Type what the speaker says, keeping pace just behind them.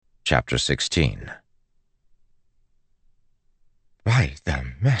Chapter 16. "By the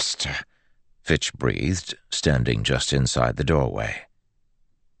master," Fitch breathed, standing just inside the doorway.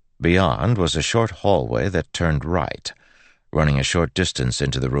 Beyond was a short hallway that turned right, running a short distance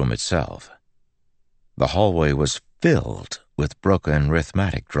into the room itself. The hallway was filled with broken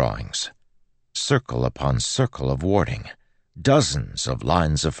arithmetic drawings, circle upon circle of warding, dozens of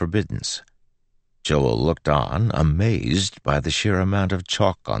lines of forbiddance. Joel looked on, amazed by the sheer amount of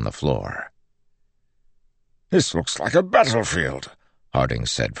chalk on the floor. "This looks like a battlefield," Harding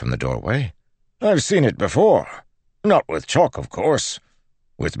said from the doorway. "I've seen it before. Not with chalk, of course.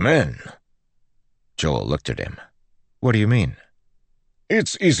 With men." Joel looked at him. "What do you mean?"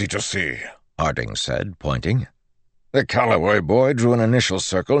 "It's easy to see," Harding said, pointing. "The Calloway boy drew an initial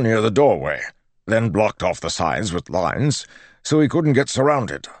circle near the doorway, then blocked off the sides with lines so he couldn't get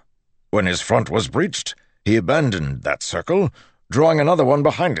surrounded. When his front was breached, he abandoned that circle, drawing another one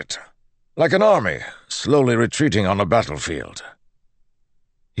behind it, like an army slowly retreating on a battlefield."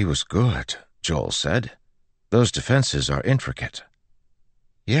 "He was good," Joel said. "Those defenses are intricate."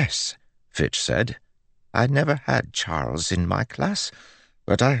 "Yes," Fitch said. "I never had Charles in my class,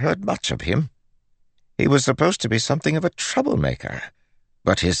 but I heard much of him. He was supposed to be something of a troublemaker,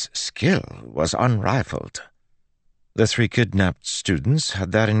 but his skill was unrivaled." "The 3 kidnapped students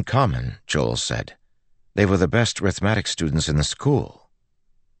had that in common," Joel said. "They were the best arithmetic students in the school."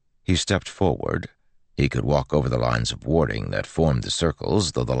 He stepped forward. He could walk over the lines of warding that formed the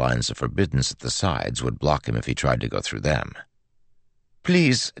circles, though the lines of forbiddance at the sides would block him if he tried to go through them.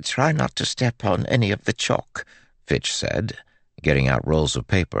 "Please try not to step on any of the chalk," Fitch said, getting out rolls of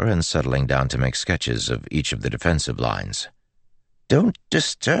paper and settling down to make sketches of each of the defensive lines. "Don't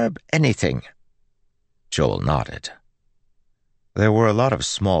disturb anything." Joel nodded. There were a lot of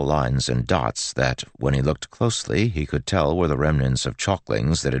small lines and dots that, when he looked closely, he could tell were the remnants of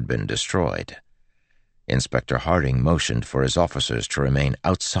chalklings that had been destroyed. Inspector Harding motioned for his officers to remain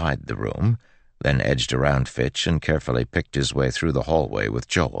outside the room, then edged around Fitch and carefully picked his way through the hallway with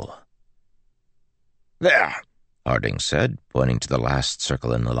Joel. "There," Harding said, pointing to the last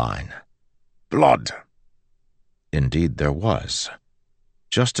circle in the line. "Blood." Indeed there was.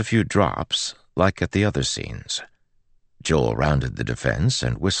 Just a few drops, like at the other scenes. Joel rounded the defense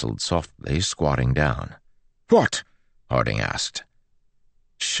and whistled softly, squatting down. "What?" Harding asked.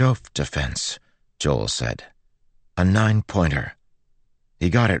 "Shof defense," Joel said. "A 9-pointer.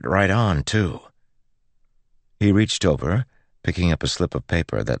 He got it right on, too." He reached over, picking up a slip of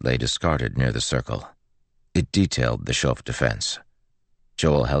paper that lay discarded near the circle. It detailed the Shof defense.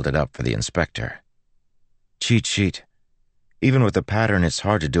 Joel held it up for the inspector. "Cheat sheet. Even with the pattern, it's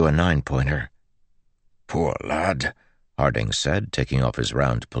hard to do a 9-pointer. "Poor lad," Harding said, taking off his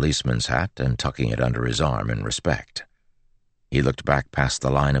round policeman's hat and tucking it under his arm in respect. He looked back past the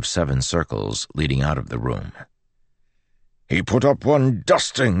line of 7 circles leading out of the room. "He put up one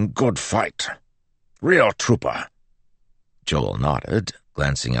dusting good fight. Real trooper." Joel nodded,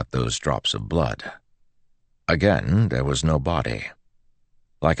 glancing at those drops of blood. Again, there was no body.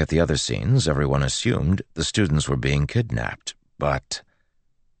 Like at the other scenes, everyone assumed the students were being kidnapped, but...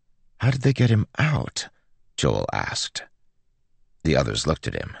 "How did they get him out?" Joel asked. The others looked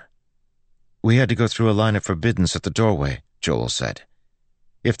at him. "We had to go through a line of forbiddance at the doorway," Joel said.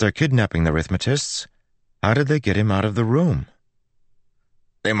 "If they're kidnapping the arithmetists, how did they get him out of the room?"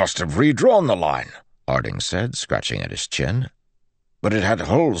 "They must have redrawn the line," Harding said, scratching at his chin. "But it had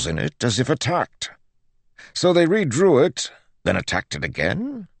holes in it as if attacked. So they redrew it, then attacked it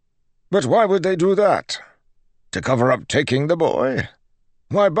again? But why would they do that? To cover up taking the boy?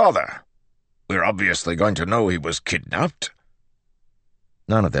 Why bother? We're obviously going to know he was kidnapped."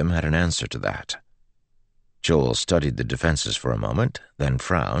 None of them had an answer to that. Joel studied the defenses for a moment, then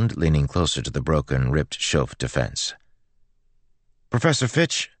frowned, leaning closer to the broken, ripped Shof defense. "Professor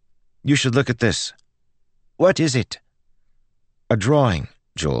Fitch, you should look at this." "What is it?" "A drawing,"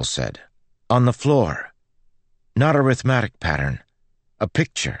 Joel said. "On the floor. Not arithmetic pattern. A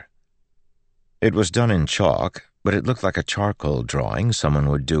picture." It was done in chalk, but it looked like a charcoal drawing someone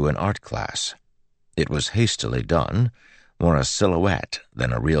would do in art class. It was hastily done, more a silhouette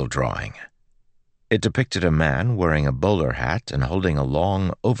than a real drawing. It depicted a man wearing a bowler hat and holding a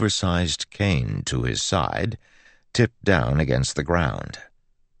long, oversized cane to his side, tipped down against the ground.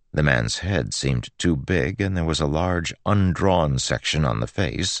 The man's head seemed too big, and there was a large, undrawn section on the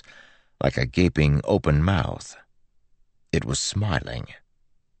face, like a gaping open mouth. It was smiling.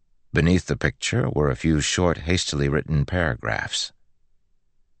 Beneath the picture were a few short, hastily written paragraphs.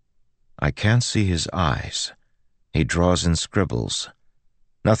 "I can't see his eyes. He draws and scribbles.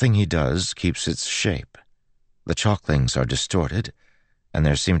 Nothing he does keeps its shape. The chalklings are distorted. and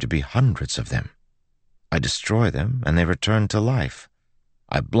there seem to be hundreds of them. I destroy them, and they return to life.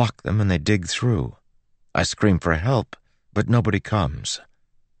 I block them, and they dig through. I scream for help, but nobody comes.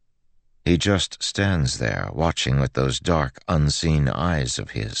 He just stands there, watching with those dark, unseen eyes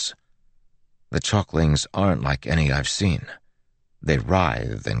of his. The chalklings aren't like any I've seen. They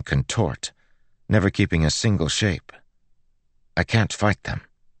writhe and contort, never keeping a single shape. I can't fight them.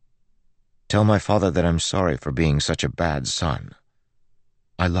 Tell my father that I'm sorry for being such a bad son.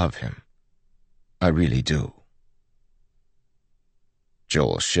 I love him. I really do."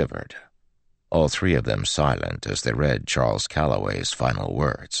 Joel shivered, all three of them silent as they read Charles Calloway's final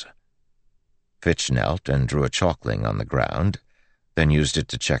words. Fitch knelt and drew a chalkling on the ground, then used it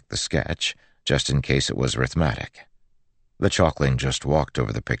to check the sketch, just in case it was arithmetic. The chalkling just walked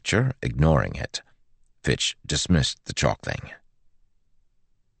over the picture, ignoring it. Fitch dismissed the chalkling.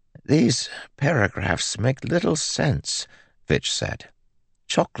 "These paragraphs make little sense," Fitch said.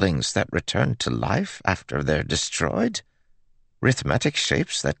 "Chalklings that return to life after they're destroyed? Arithmetic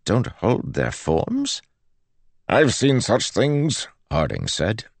shapes that don't hold their forms?" "I've seen such things," Harding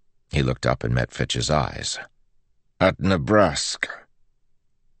said. He looked up and met Fitch's eyes. "At Nebraska."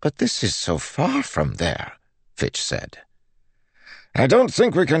 "But this is so far from there," Fitch said. "I don't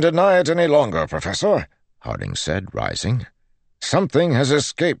think we can deny it any longer, Professor," Harding said, rising. "Something has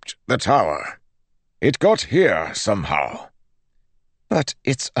escaped the tower. It got here somehow." "But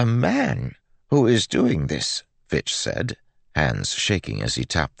it's a man who is doing this," Fitch said, hands shaking as he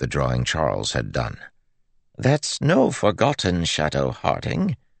tapped the drawing Charles had done. "That's no forgotten shadow,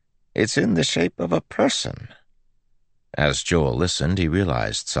 Harding. It's in the shape of a person." As Joel listened, he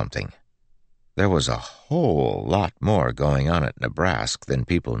realized something. There was a whole lot more going on at Nebraska than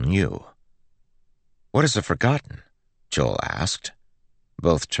people knew. "What is a forgotten?" Joel asked.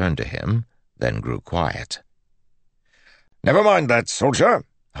 Both turned to him, then grew quiet. "Never mind that, soldier,"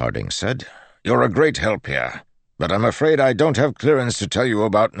 Harding said. "You're a great help here, but I'm afraid I don't have clearance to tell you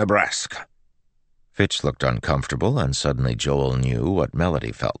about Nebraska." Fitch looked uncomfortable, and suddenly Joel knew what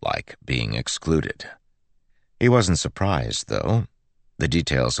Melody felt like, being excluded. He wasn't surprised, though. The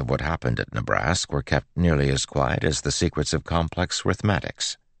details of what happened at Nebraska were kept nearly as quiet as the secrets of complex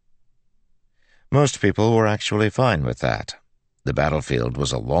arithmetics. Most people were actually fine with that. The battlefield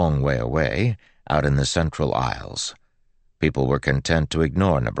was a long way away, out in the Central Isles. People were content to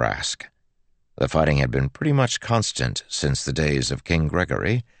ignore Nebraska. The fighting had been pretty much constant since the days of King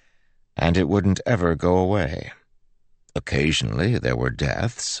Gregory, and it wouldn't ever go away. Occasionally there were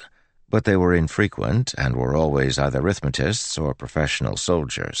deaths, but they were infrequent and were always either arithmetists or professional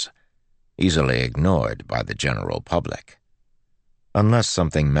soldiers, easily ignored by the general public. Unless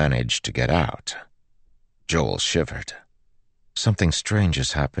something managed to get out. Joel shivered. Something strange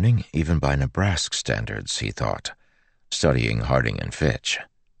is happening, even by Nebraska standards, he thought, studying Harding and Fitch.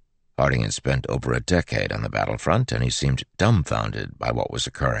 Harding had spent over a decade on the battlefront, and he seemed dumbfounded by what was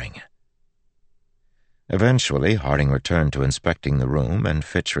occurring. Eventually, Harding returned to inspecting the room, and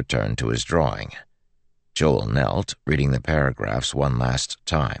Fitch returned to his drawing. Joel knelt, reading the paragraphs one last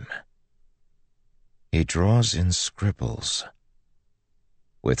time. He draws in scribbles.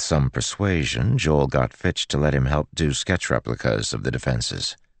 With some persuasion, Joel got Fitch to let him help do sketch replicas of the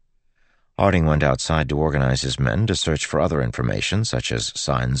defenses. Harding went outside to organize his men to search for other information, such as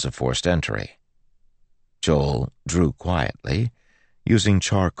signs of forced entry. Joel drew quietly, using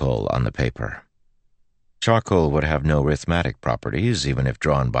charcoal on the paper. Charcoal would have no arithmetic properties, even if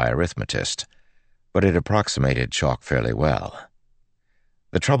drawn by a arithmetist, but it approximated chalk fairly well.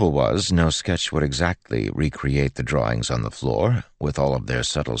 The trouble was, no sketch would exactly recreate the drawings on the floor, with all of their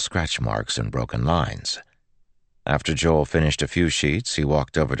subtle scratch marks and broken lines. After Joel finished a few sheets, he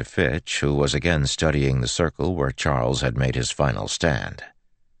walked over to Fitch, who was again studying the circle where Charles had made his final stand.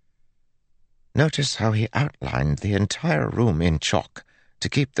 "Notice how he outlined the entire room in chalk, to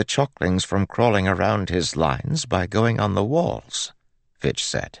keep the chalklings from crawling around his lines by going on the walls," Fitch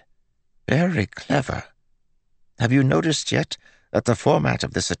said. "Very clever. Have you noticed yet that the format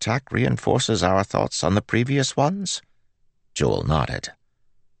of this attack reinforces our thoughts on the previous ones?" Joel nodded.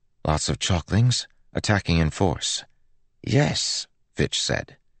 "Lots of chalklings, attacking in force." "Yes," Fitch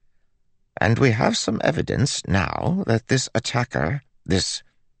said. "And we have some evidence now that this attacker, this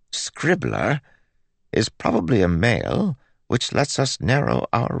scribbler, is probably a male, which lets us narrow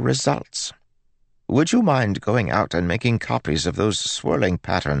our results. Would you mind going out and making copies of those swirling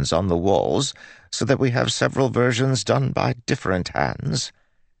patterns on the walls so that we have several versions done by different hands?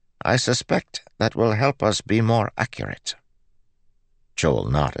 I suspect that will help us be more accurate." Joel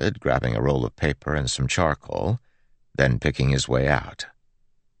nodded, grabbing a roll of paper and some charcoal, then picking his way out.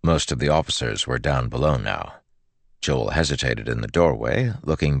 Most of the officers were down below now. Joel hesitated in the doorway,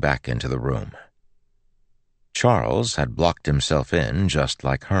 looking back into the room. Charles had blocked himself in just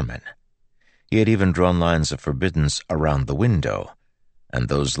like Herman. He had even drawn lines of forbiddance around the window, and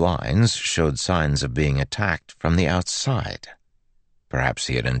those lines showed signs of being attacked from the outside. Perhaps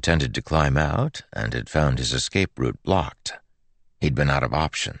he had intended to climb out and had found his escape route blocked. He'd been out of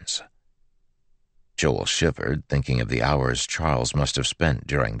options. Joel shivered, thinking of the hours Charles must have spent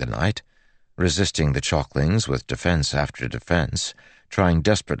during the night, resisting the Chalklings with defense after defense, trying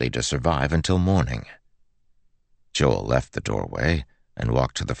desperately to survive until morning. Joel left the doorway and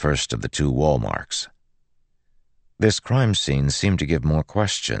walked to the first of the 2 wall marks. This crime scene seemed to give more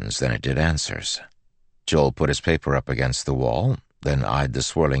questions than it did answers. Joel put his paper up against the wall, then eyed the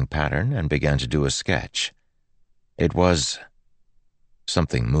swirling pattern and began to do a sketch. It was...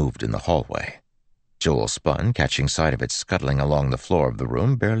 Something moved in the hallway. Joel spun, catching sight of it scuttling along the floor of the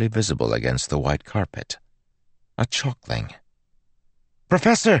room, barely visible against the white carpet. A Chalkling.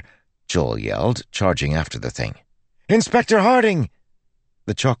 "Professor!" Joel yelled, charging after the thing. "Inspector Harding!"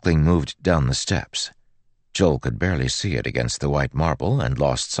 The Chalkling moved down the steps. Joel could barely see it against the white marble and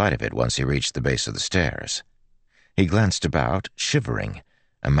lost sight of it once he reached the base of the stairs. He glanced about, shivering,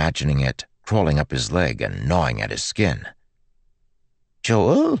 imagining it crawling up his leg and gnawing at his skin.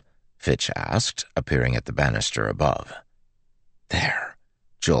 "Joel?" Fitch asked, appearing at the banister above. There,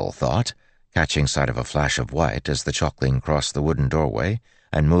 Joel thought, catching sight of a flash of white as the Chalkling crossed the wooden doorway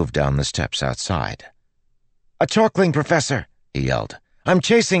and moved down the steps outside. "A Chalkling, Professor!" he yelled. "I'm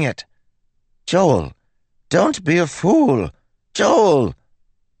chasing it!" "Joel, don't be a fool! Joel!"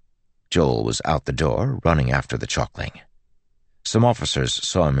 Joel was out the door, running after the Chalkling. Some officers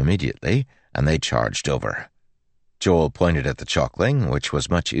saw him immediately, and they charged over. Joel pointed at the Chalkling, which was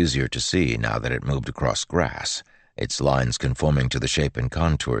much easier to see now that it moved across grass, its lines conforming to the shape and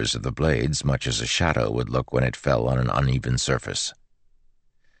contours of the blades much as a shadow would look when it fell on an uneven surface.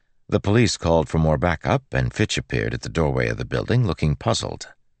 The police called for more backup, and Fitch appeared at the doorway of the building, looking puzzled.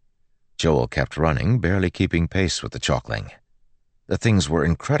 Joel kept running, barely keeping pace with the Chalkling. The things were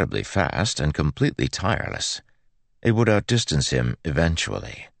incredibly fast and completely tireless. It would outdistance him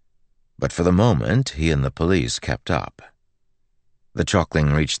eventually. But for the moment, he and the police kept up. The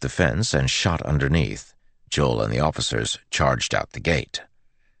Chalkling reached the fence and shot underneath. Joel and the officers charged out the gate.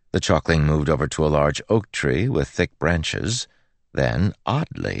 The Chalkling moved over to a large oak tree with thick branches, then,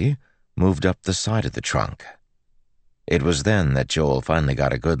 oddly, moved up the side of the trunk. It was then that Joel finally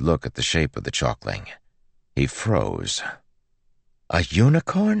got a good look at the shape of the Chalkling. He froze. A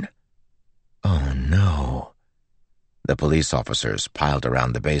unicorn? Oh, no. The police officers piled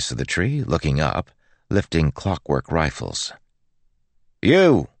around the base of the tree, looking up, lifting clockwork rifles.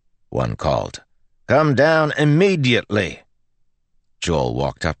 "You," one called. "Come down immediately." Joel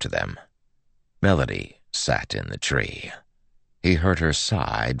walked up to them. Melody sat in the tree. He heard her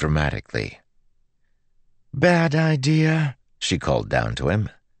sigh dramatically. "Bad idea," she called down to him.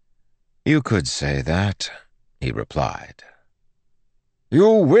 "You could say that," he replied. "You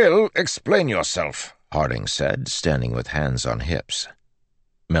will explain yourself," Harding said, standing with hands on hips.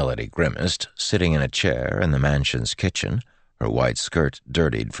 Melody grimaced, sitting in a chair in the mansion's kitchen, her white skirt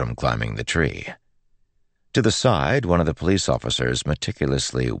dirtied from climbing the tree. To the side, one of the police officers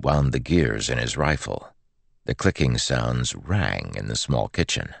meticulously wound the gears in his rifle. The clicking sounds rang in the small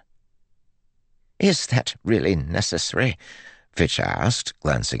kitchen. "Is that really necessary?" Fitch asked,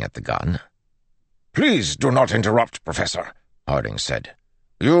 glancing at the gun. "Please do not interrupt, Professor," Harding said.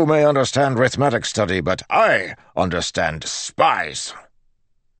 "You may understand arithmetic study, but I understand spies."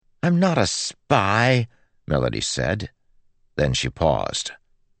 "I'm not a spy," Melody said. Then she paused.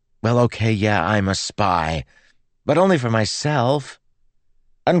 "Well, okay, yeah, I'm a spy, but only for myself."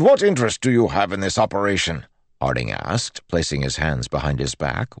 "And what interest do you have in this operation?" Harding asked, placing his hands behind his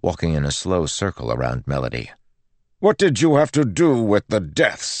back, walking in a slow circle around Melody. "What did you have to do with the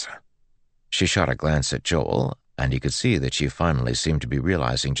deaths?" She shot a glance at Joel, and he could see that she finally seemed to be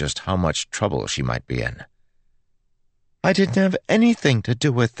realizing just how much trouble she might be in. "I didn't have anything to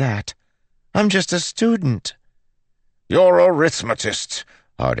do with that. I'm just a student." "You're a arithmetist,"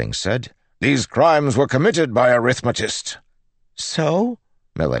 Harding said. "These crimes were committed by arithmetists." "So?"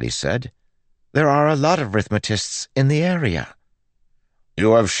 Melody said. "There are a lot of arithmetists in the area."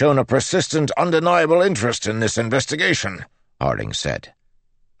 "You have shown a persistent, undeniable interest in this investigation," Harding said.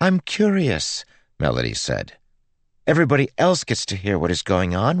 "I'm curious," Melody said. "Everybody else gets to hear what is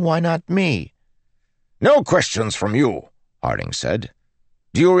going on. Why not me?" "No questions from you," Harding said.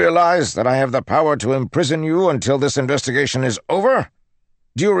 "Do you realize that I have the power to imprison you until this investigation is over?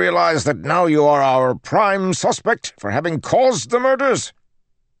 Do you realize that now you are our prime suspect for having caused the murders?"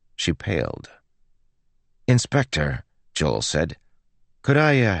 She paled. "Inspector," Joel said, "could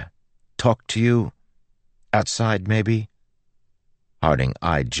I, talk to you? Outside, maybe?" Harding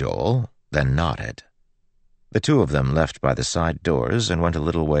eyed Joel, then nodded. The two of them left by the side doors and went a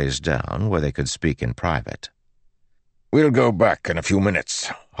little ways down where they could speak in private. "We'll go back in a few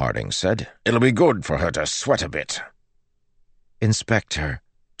minutes," Harding said. "It'll be good for her to sweat a bit." "Inspector,"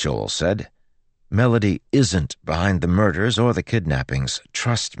 Joel said, "Melody isn't behind the murders or the kidnappings.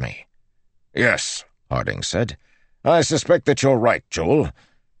 Trust me." "Yes," Harding said. "I suspect that you're right, Joel.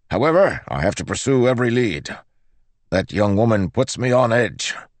 However, I have to pursue every lead. That young woman puts me on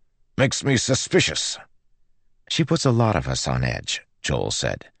edge. Makes me suspicious." "She puts a lot of us on edge," Joel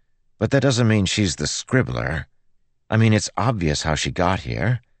said. "But that doesn't mean she's the scribbler. I mean, it's obvious how she got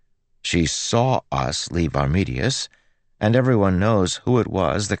here. She saw us leave Armedius, and everyone knows who it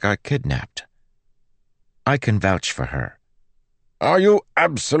was that got kidnapped. I can vouch for her." "Are you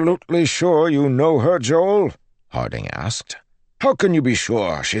absolutely sure you know her, Joel?" Harding asked. "How can you be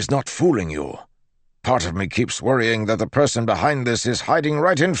sure she's not fooling you? Part of me keeps worrying that the person behind this is hiding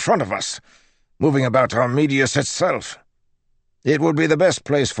right in front of us, moving about Armedius itself. It would be the best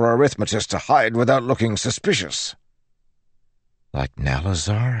place for arithmetists to hide without looking suspicious." Like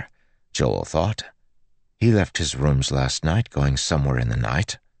Nalazar, Joel thought. He left his rooms last night, going somewhere in the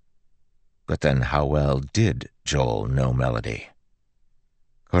night. But then how well did Joel know Melody?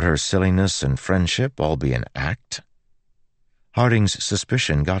 Could her silliness and friendship all be an act? Harding's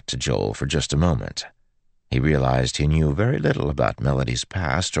suspicion got to Joel for just a moment. He realized he knew very little about Melody's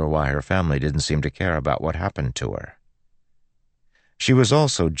past or why her family didn't seem to care about what happened to her. She was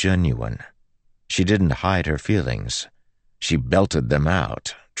also genuine. She didn't hide her feelings. She belted them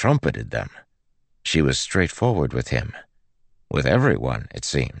out, trumpeted them. She was straightforward with him. With everyone, it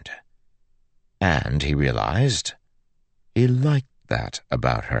seemed. And, he realized, he liked that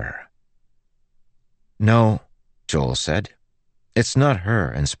about her. "No," Joel said. "It's not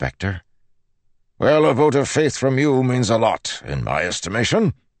her, Inspector." "Well, a vote of faith from you means a lot, in my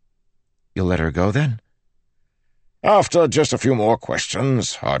estimation." "You'll let her go, then?" "After just a few more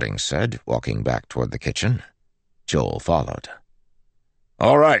questions," Harding said, walking back toward the kitchen. Joel followed.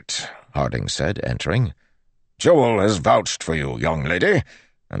 "All right," Harding said, entering. "Joel has vouched for you, young lady,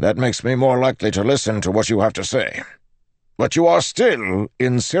 and that makes me more likely to listen to what you have to say. But you are still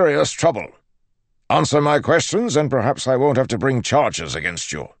in serious trouble. Answer my questions, and perhaps I won't have to bring charges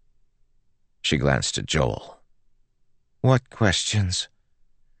against you." She glanced at Joel. "What questions?"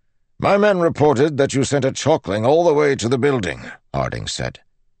 "My men reported that you sent a chalkling all the way to the building," Harding said.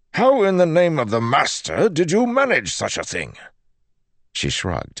 "How in the name of the Master did you manage such a thing?" She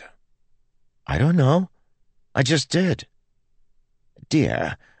shrugged. "I don't know. I just did."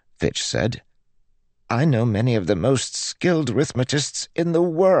 "Dear," Fitch said, "I know many of the most skilled arithmetists in the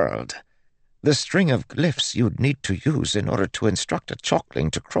world. The string of glyphs you'd need to use in order to instruct a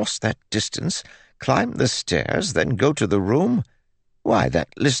chalkling to cross that distance, climb the stairs, then go to the room, why,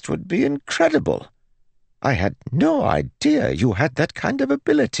 that list would be incredible. I had no idea you had that kind of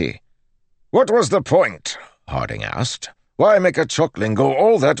ability." "What was the point?" Harding asked. "Why make a chalkling go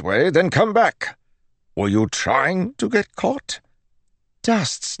all that way, then come back? Were you trying to get caught?"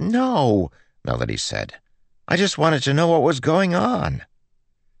 "Dusts, no," Melody said. "I just wanted to know what was going on."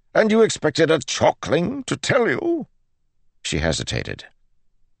 "And you expected a chalkling to tell you?" She hesitated.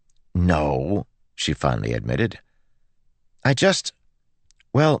 "No," she finally admitted. I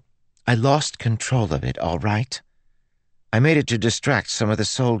lost control of it, all right. I made it to distract some of the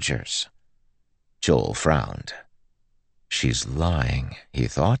soldiers." Joel frowned. She's lying, he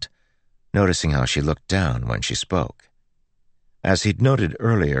thought, noticing how she looked down when she spoke. As he'd noted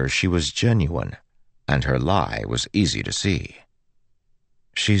earlier, she was genuine, and her lie was easy to see.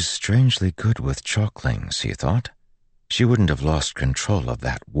 She's strangely good with chalklings, he thought. She wouldn't have lost control of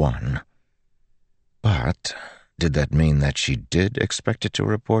that one. But did that mean that she did expect it to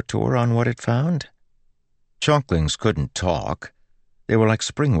report to her on what it found? Chalklings couldn't talk. They were like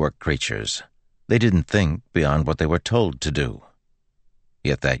springwork creatures. They didn't think beyond what they were told to do.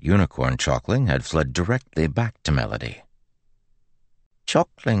 Yet that unicorn chalkling had fled directly back to Melody.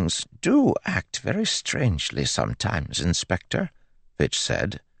 "Chalklings do act very strangely sometimes, Inspector," Fitch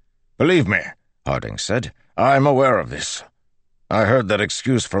said. "Believe me," Harding said, "I'm aware of this. I heard that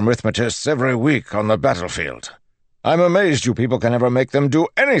excuse from arithmetists every week on the battlefield. I'm amazed you people can ever make them do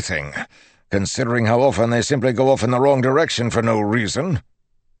anything, considering how often they simply go off in the wrong direction for no reason."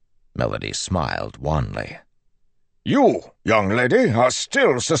 Melody smiled wanly. "You, young lady, are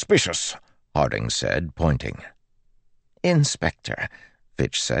still suspicious," Harding said, pointing. "Inspector,"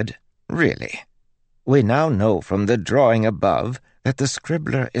 Fitch said, "really. We now know from the drawing above that the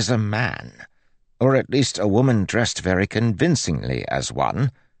scribbler is a man. or at least a woman dressed very convincingly as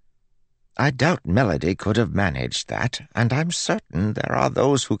one. I doubt Melody could have managed that, and I'm certain there are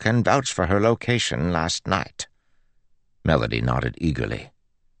those who can vouch for her location last night." Melody nodded eagerly.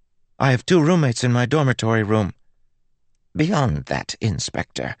 "I have 2 roommates in my dormitory room." "Beyond that,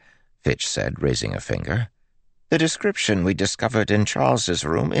 Inspector," Fitch said, raising a finger, "the description we discovered in Charles's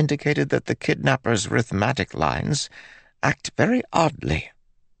room indicated that the kidnapper's rhythmatic lines act very oddly.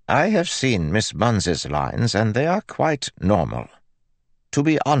 I have seen Miss Munns's lines, and they are quite normal. To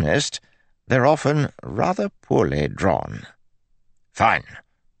be honest, they're often rather poorly drawn." "Fine,"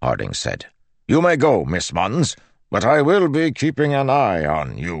 Harding said. "You may go, Miss Munns, but I will be keeping an eye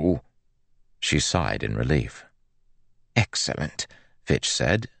on you." She sighed in relief. "Excellent," Fitch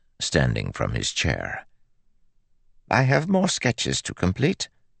said, standing from his chair. "I have more sketches to complete.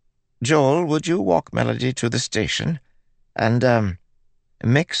 Joel, would you walk Melody to the station? And,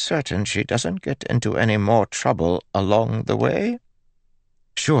 make certain she doesn't get into any more trouble along the way?"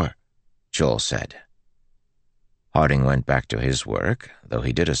 "Sure," Joel said. Harding went back to his work, though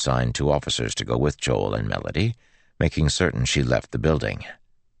he did assign 2 officers to go with Joel and Melody, making certain she left the building.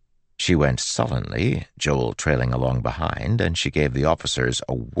 She went sullenly, Joel trailing along behind, and she gave the officers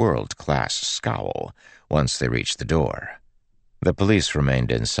a world-class scowl once they reached the door. The police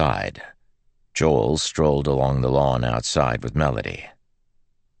remained inside. Joel strolled along the lawn outside with Melody.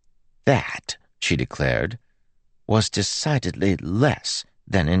 "That," she declared, "was decidedly less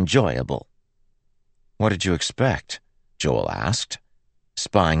than enjoyable." "What did you expect?" Joel asked.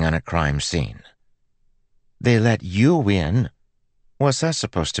 "Spying on a crime scene." "They let you in. What's that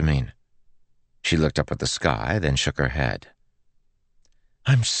supposed to mean?" She looked up at the sky, then shook her head.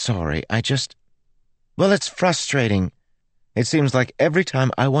 "I'm sorry, well, it's frustrating. It seems like every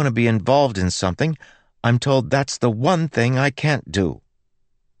time I want to be involved in something, I'm told that's the one thing I can't do."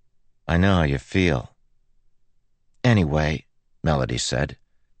 "I know how you feel." "Anyway," Melody said,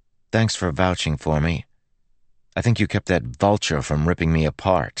 "thanks for vouching for me. I think you kept that vulture from ripping me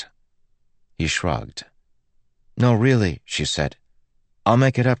apart." He shrugged. "No, really," she said. "I'll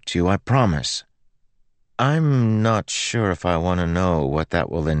make it up to you, I promise." "I'm not sure if I want to know what that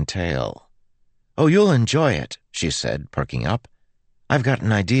will entail." "Oh, you'll enjoy it," she said, perking up. "I've got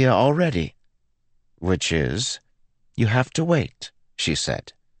an idea already." "Which is?" "You have to wait," she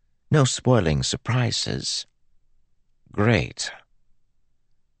said. "No spoiling surprises." "Great."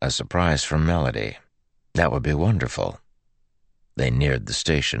 A surprise from Melody. That would be wonderful. They neared the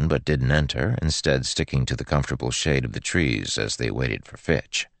station but didn't enter, instead sticking to the comfortable shade of the trees as they waited for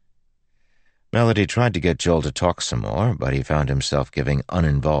Fitch. Melody tried to get Joel to talk some more, but he found himself giving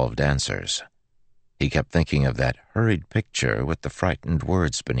uninvolved answers. He kept thinking of that hurried picture with the frightened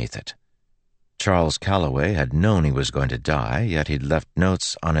words beneath it. Charles Calloway had known he was going to die, yet he'd left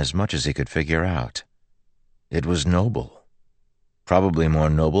notes on as much as he could figure out. It was noble. Probably more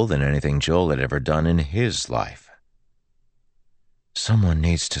noble than anything Joel had ever done in his life. "Someone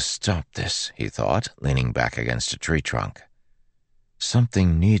needs to stop this," he thought, leaning back against a tree trunk.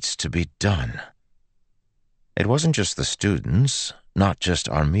 "Something needs to be done." It wasn't just the students, not just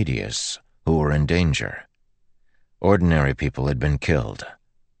Armedius, who were in danger. Ordinary people had been killed.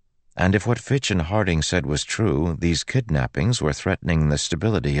 And if what Fitch and Harding said was true, these kidnappings were threatening the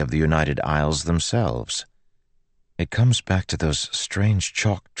stability of the United Isles themselves. "It comes back to those strange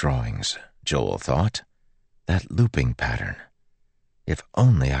chalk drawings," Joel thought. "That looping pattern. If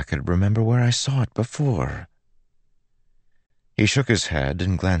only I could remember where I saw it before." He shook his head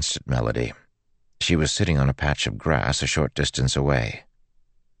and glanced at Melody. She was sitting on a patch of grass a short distance away.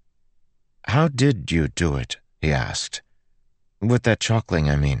 "How did you do it?" he asked. "With that chalkling,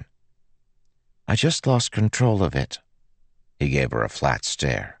 I mean." "I just lost control of it." He gave her a flat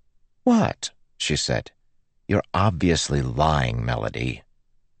stare. "What?" she said. "You're obviously lying, Melody."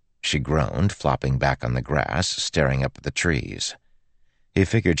 She groaned, flopping back on the grass, staring up at the trees. He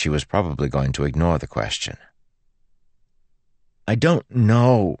figured she was probably going to ignore the question. "I don't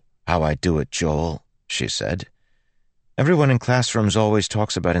know how I do it, Joel," she said. "Everyone in classrooms always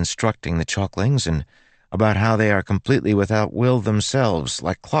talks about instructing the chalklings and about how they are completely without will themselves,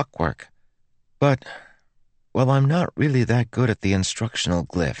 like clockwork. But, well, I'm not really that good at the instructional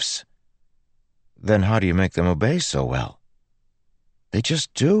glyphs." "Then how do you make them obey so well?" "They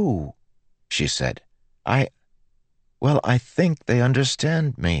just do," she said. I think they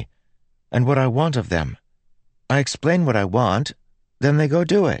understand me, and what I want of them. I explain what I want, then they go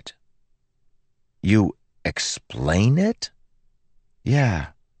do it." "You explain it?"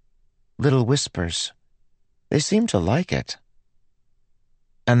 "Yeah. Little whispers. They seem to like it."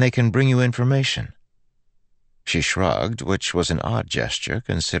 "And they can bring you information?" She shrugged, which was an odd gesture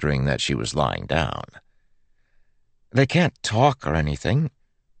considering that she was lying down. "They can't talk or anything,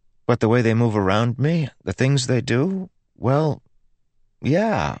 but the way they move around me, the things they do, well,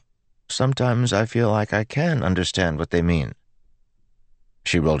 yeah, sometimes I feel like I can understand what they mean."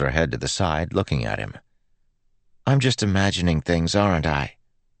 She rolled her head to the side, looking at him. "I'm just imagining things, aren't I?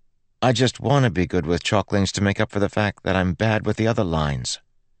 I just want to be good with chalklings to make up for the fact that I'm bad with the other lines."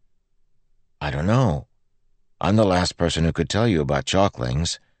 "I don't know. I'm the last person who could tell you about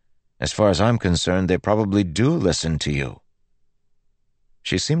chalklings. As far as I'm concerned, they probably do listen to you."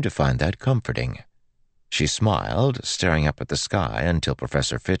 She seemed to find that comforting. She smiled, staring up at the sky until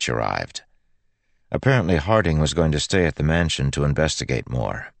Professor Fitch arrived. Apparently Harding was going to stay at the mansion to investigate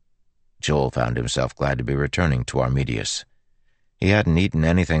more. Joel found himself glad to be returning to Armedius. He hadn't eaten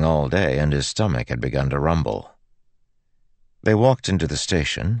anything all day, and his stomach had begun to rumble. They walked into the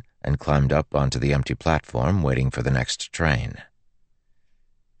station and climbed up onto the empty platform, waiting for the next train.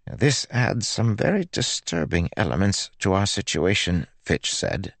 "This adds some very disturbing elements to our situation," Fitch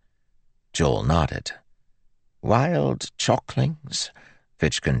said. Joel nodded. "Wild chalklings,"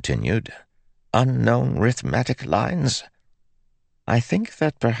 Fitch continued. "Unknown arithmetic lines. I think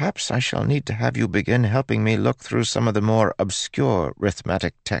that perhaps I shall need to have you begin helping me look through some of the more obscure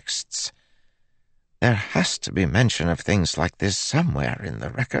arithmetic texts. There has to be mention of things like this somewhere in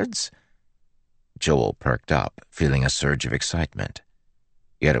the records." Joel perked up, feeling a surge of excitement.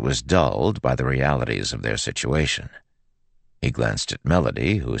 Yet it was dulled by the realities of their situation. He glanced at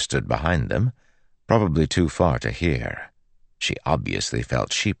Melody, who stood behind them, probably too far to hear. She obviously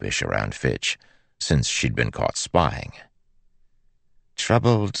felt sheepish around Fitch, since she'd been caught spying.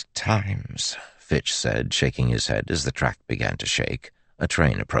 "Troubled times," Fitch said, shaking his head as the track began to shake, a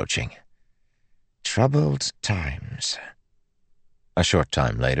train approaching. "Troubled times." A short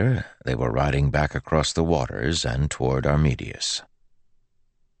time later, they were riding back across the waters and toward Armedius.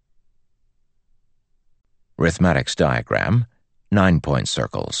 Arithmetics diagram, 9-point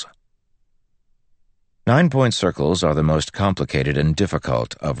circles. 9-point circles are the most complicated and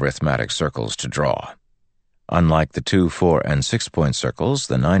difficult of arithmetic circles to draw. Unlike the 2-, 4-, and 6-point circles,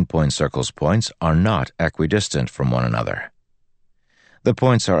 the 9-point circle's points are not equidistant from one another. The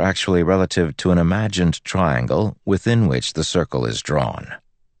points are actually relative to an imagined triangle within which the circle is drawn.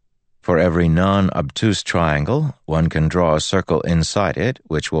 For every non-obtuse triangle, one can draw a circle inside it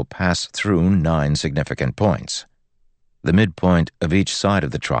which will pass through 9 significant points. The midpoint of each side of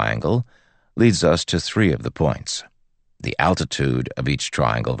the triangle leads us to 3 of the points. The altitude of each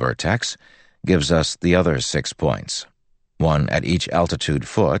triangle vertex gives us the other 6 points, 1 at each altitude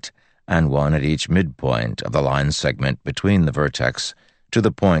foot and 1 at each midpoint of the line segment between the vertex to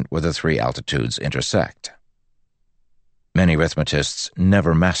the point where the 3 altitudes intersect. Many arithmetists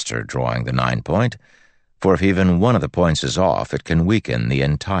never master drawing the 9-point, for if even one of the points is off, it can weaken the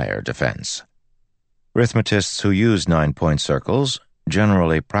entire defense. Arithmetists who use 9-point circles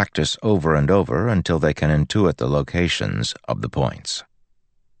generally practice over and over until they can intuit the locations of the points.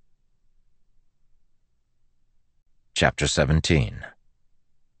 Chapter 17.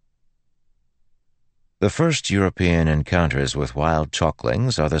 The first European encounters with wild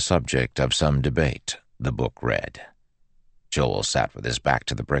chalklings are the subject of some debate, the book read. Joel sat with his back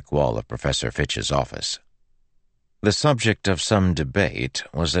to the brick wall of Professor Fitch's office. The subject of some debate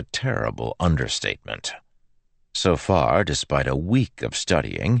was a terrible understatement. So far, despite a week of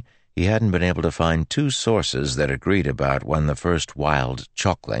studying, he hadn't been able to find 2 sources that agreed about when the first wild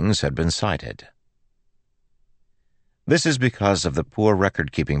chalklings had been sighted. This is because of the poor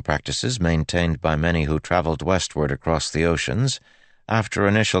record-keeping practices maintained by many who traveled westward across the oceans after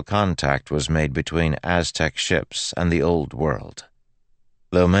initial contact was made between Aztec ships and the Old World.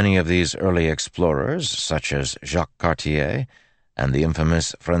 Though many of these early explorers, such as Jacques Cartier and the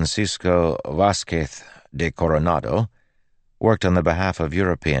infamous Francisco Vázquez de Coronado, worked on the behalf of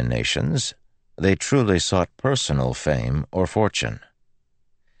European nations, they truly sought personal fame or fortune.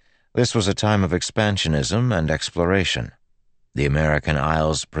 This was a time of expansionism and exploration. The American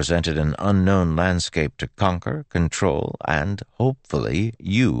Isles presented an unknown landscape to conquer, control, and, hopefully,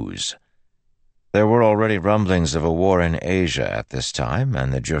 use. There were already rumblings of a war in Asia at this time,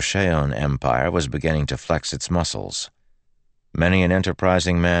 and the Joseon Empire was beginning to flex its muscles. Many an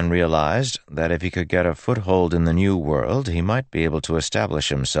enterprising man realized that if he could get a foothold in the New World, he might be able to establish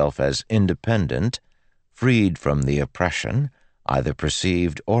himself as independent, freed from the oppression, either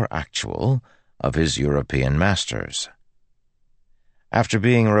perceived or actual, of his European masters. After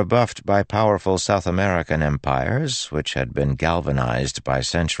being rebuffed by powerful South American empires, which had been galvanized by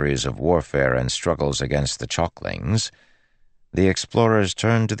centuries of warfare and struggles against the chalklings, the explorers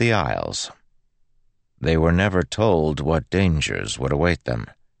turned to the Isles. they were never told what dangers would await them.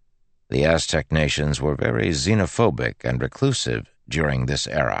 The Aztec nations were very xenophobic and reclusive during this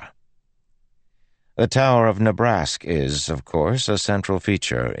era. The Tower of Nebrask is, of course, a central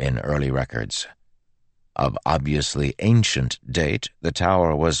feature in early records. Of obviously ancient date, the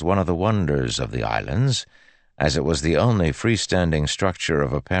tower was one of the wonders of the islands, as it was the only freestanding structure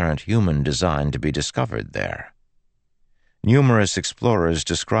of apparent human design to be discovered there. Numerous explorers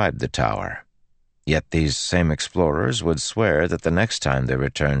described the tower, yet these same explorers would swear that the next time they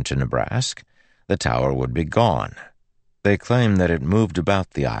returned to Nebrask, the tower would be gone. They claimed that it moved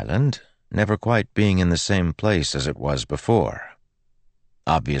about the island, never quite being in the same place as it was before.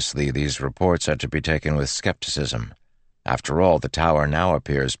 Obviously, these reports are to be taken with skepticism. After all, the tower now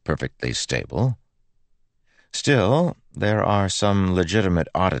appears perfectly stable. Still, there are some legitimate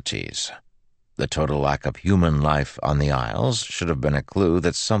oddities. The total lack of human life on the Isles should have been a clue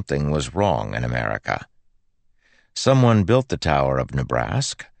that something was wrong in America. Someone built the Tower of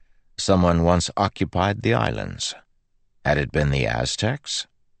Nebrask. Someone once occupied the islands. Had it been the Aztecs?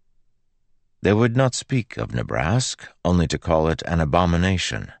 They would not speak of Nebrask, only to call it an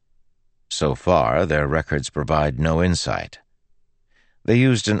abomination. So far, their records provide no insight. They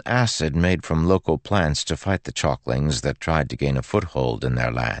used an acid made from local plants to fight the Chalklings that tried to gain a foothold in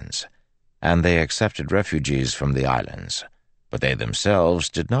their lands, and they accepted refugees from the islands, but they themselves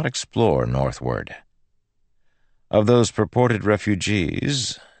did not explore northward. Of those purported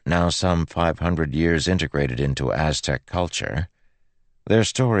refugees, now some 500 years integrated into Aztec culture, their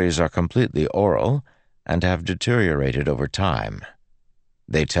stories are completely oral and have deteriorated over time.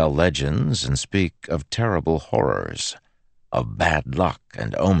 They tell legends and speak of terrible horrors, of bad luck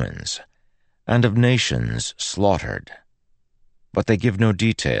and omens, and of nations slaughtered. But they give no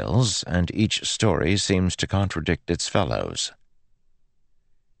details, and each story seems to contradict its fellows.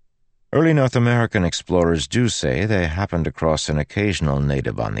 Early North American explorers do say they happened across an occasional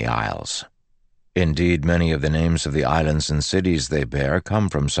native on the Isles. Indeed, many of the names of the islands and cities they bear come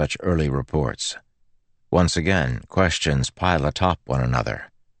from such early reports. Once again, questions pile atop one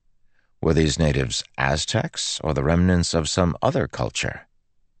another. Were these natives Aztecs or the remnants of some other culture?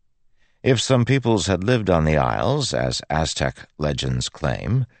 If some peoples had lived on the Isles, as Aztec legends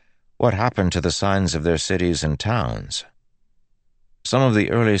claim, what happened to the signs of their cities and towns? Some of the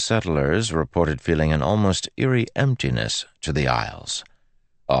early settlers reported feeling an almost eerie emptiness to the Isles,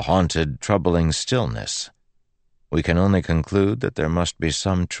 a haunted, troubling stillness. We can only conclude that there must be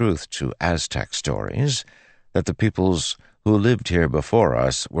some truth to Aztec stories, that the peoples who lived here before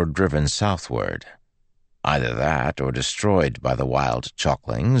us were driven southward. Either that or destroyed by the wild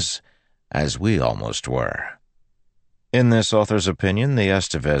Chalklings, as we almost were. In this author's opinion, the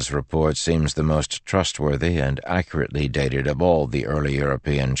Estevez report seems the most trustworthy and accurately dated of all the early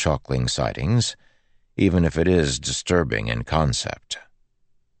European Chalkling sightings, even if it is disturbing in concept.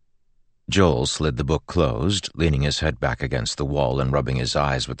 Joel slid the book closed, leaning his head back against the wall and rubbing his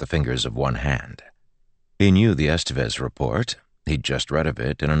eyes with the fingers of one hand. He knew the Estevez report. He'd just read of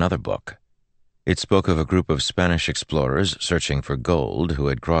it in another book. It spoke of a group of Spanish explorers searching for gold who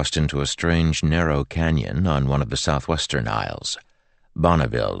had crossed into a strange, narrow canyon on one of the southwestern Isles,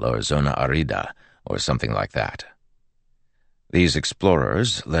 Bonneville or Zona Arida, or something like that. These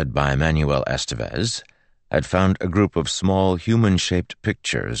explorers, led by Manuel Estevez, had found a group of small human-shaped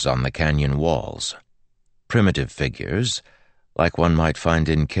pictures on the canyon walls, primitive figures, like one might find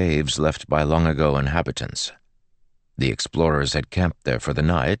in caves left by long-ago inhabitants. The explorers had camped there for the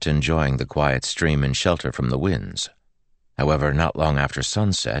night, enjoying the quiet stream and shelter from the winds. However, not long after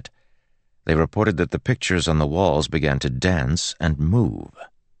sunset, they reported that the pictures on the walls began to dance and move.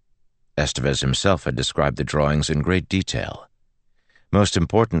 Estevez himself had described the drawings in great detail. Most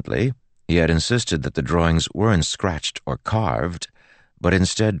importantly, he had insisted that the drawings weren't scratched or carved, but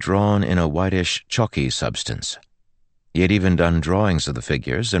instead drawn in a whitish, chalky substance. He had even done drawings of the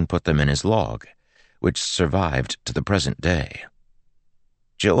figures and put them in his log, which survived to the present day.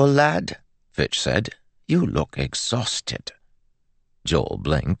 "Joel, lad," Fitch said, "you look exhausted." Joel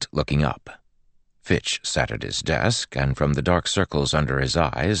blinked, looking up. Fitch sat at his desk, and from the dark circles under his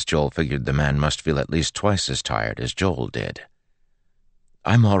eyes, Joel figured the man must feel at least twice as tired as Joel did.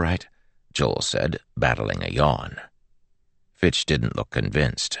 "I'm all right," Joel said, battling a yawn. Fitch didn't look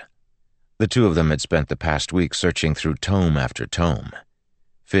convinced. The two of them had spent the past week searching through tome after tome.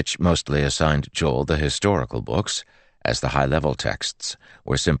 Fitch mostly assigned Joel the historical books, as the high-level texts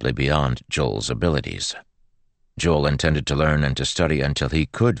were simply beyond Joel's abilities. Joel intended to learn and to study until he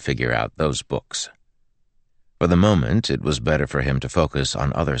could figure out those books. For the moment, it was better for him to focus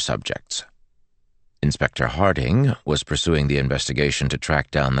on other subjects. Inspector Harding was pursuing the investigation to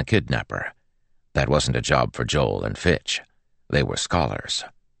track down the kidnapper. That wasn't a job for Joel and Fitch. They were scholars.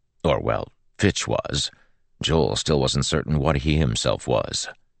 Or, well, Fitch was. Joel still wasn't certain what he himself was.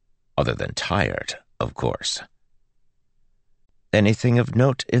 Other than tired, of course. "Anything of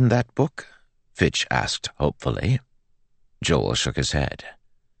note in that book?" Fitch asked hopefully. Joel shook his head.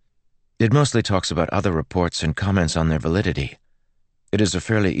 "It mostly talks about other reports and comments on their validity. It is a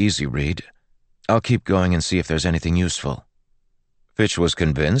fairly easy read. I'll keep going and see if there's anything useful." Fitch was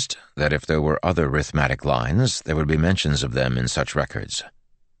convinced that if there were other arithmetic lines, there would be mentions of them in such records.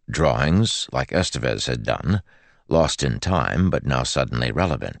 Drawings, like Estevez had done, lost in time but now suddenly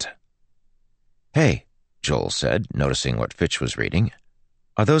relevant. "Hey," Joel said, noticing what Fitch was reading.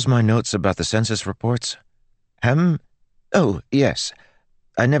 "Are those my notes about the census reports?" Oh, yes.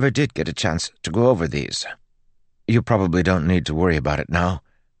 I never did get a chance to go over these." "You probably don't need to worry about it now.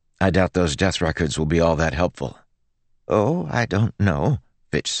 I doubt those death records will be all that helpful." "Oh, I don't know,"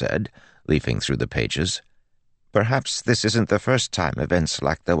 Fitch said, leafing through the pages. "Perhaps this isn't the first time events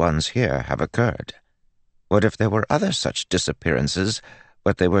like the ones here have occurred. What if there were other such disappearances,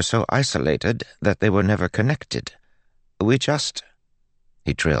 but they were so isolated that they were never connected? We just—"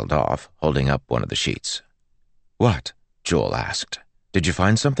 He trailed off, holding up one of the sheets. "What?" Joel asked. "Did you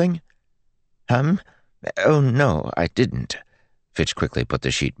find something?" Oh, no, I didn't." Fitch quickly put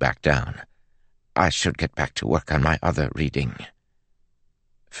the sheet back down. "I should get back to work on my other reading."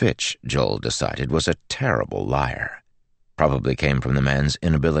 Fitch, Joel decided, was a terrible liar. Probably came from the man's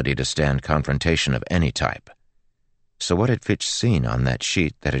inability to stand confrontation of any type. So what had Fitch seen on that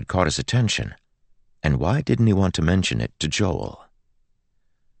sheet that had caught his attention? And why didn't he want to mention it to Joel?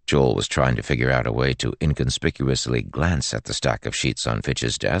 Joel was trying to figure out a way to inconspicuously glance at the stack of sheets on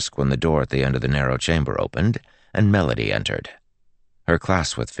Fitch's desk when the door at the end of the narrow chamber opened and Melody entered. Her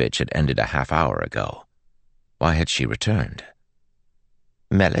class with Fitch had ended a half-hour ago. Why had she returned?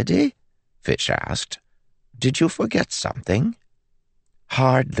 "Melody?" Fitch asked. "Did you forget something?"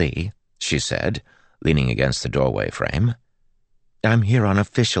 "Hardly," she said, leaning against the doorway frame. "I'm here on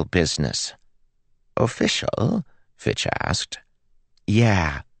official business." "Official?" Fitch asked.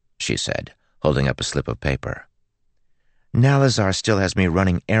 "Yeah," she said, holding up a slip of paper. "Nalazar still has me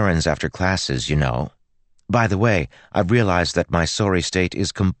running errands after classes, you know. By the way, I've realized that my sorry state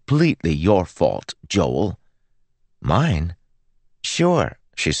is completely your fault, Joel." "Mine?" "Sure,"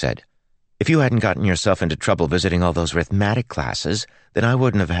 she said. "If you hadn't gotten yourself into trouble visiting all those arithmetic classes, then I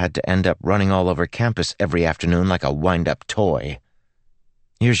wouldn't have had to end up running all over campus every afternoon like a wind-up toy.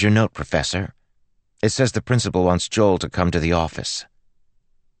 Here's your note, Professor. It says the principal wants Joel to come to the office."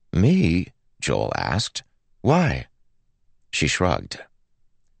 "Me?" Joel asked. "Why?" She shrugged.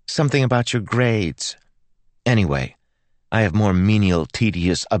 "Something about your grades. Anyway, I have more menial,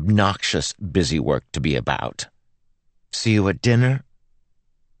 tedious, obnoxious, busy work to be about. See you at dinner?"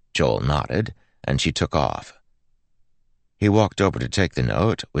 Joel nodded, and she took off. He walked over to take the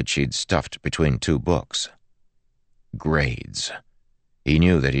note, which she'd stuffed between two books. Grades. He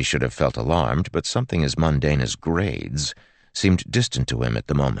knew that he should have felt alarmed, but something as mundane as grades seemed distant to him at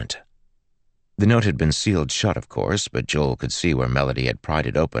the moment. The note had been sealed shut, of course, but Joel could see where Melody had pried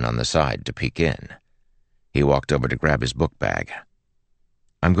it open on the side to peek in. He walked over to grab his book bag.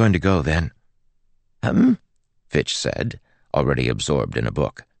 "I'm going to go, then." Fitch said, already absorbed in a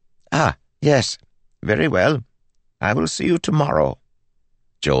book. "Ah, yes. Very well. I will see you tomorrow."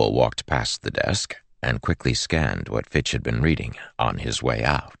 Joel walked past the desk and quickly scanned what Fitch had been reading on his way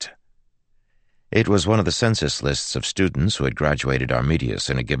out. It was one of the census lists of students who had graduated Armedius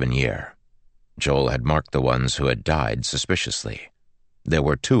in a given year. Joel had marked the ones who had died suspiciously. There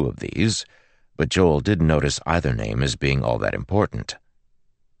were 2 of these, but Joel didn't notice either name as being all that important.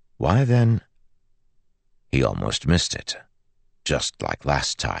 Why then? He almost missed it, just like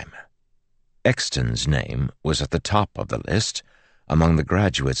last time. Exton's name was at the top of the list among the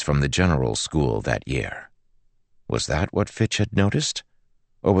graduates from the general school that year. Was that what Fitch had noticed,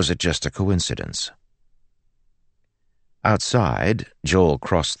 or was it just a coincidence? Outside, Joel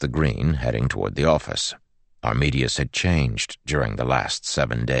crossed the green, heading toward the office. Armedius had changed during the last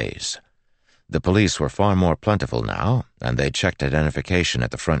 7 days. The police were far more plentiful now, and they checked identification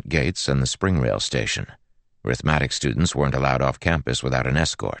at the front gates and the spring rail station. Arithmetic students weren't allowed off campus without an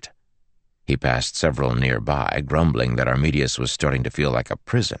escort. He passed several nearby, grumbling that Armedius was starting to feel like a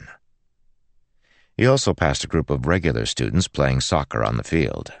prison. He also passed a group of regular students playing soccer on the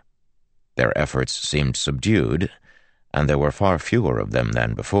field. Their efforts seemed subdued, and there were far fewer of them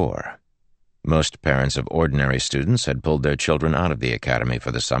than before. Most parents of ordinary students had pulled their children out of the academy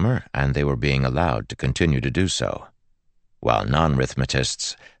for the summer, and they were being allowed to continue to do so. While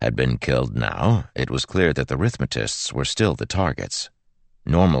non-arithmetists had been killed now, it was clear that the arithmetists were still the targets.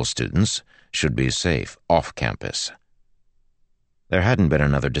 Normal students, should be safe off campus. There hadn't been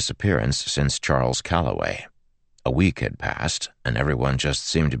another disappearance since Charles Calloway. A week had passed, and everyone just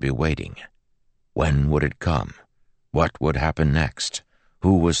seemed to be waiting. When would it come? What would happen next?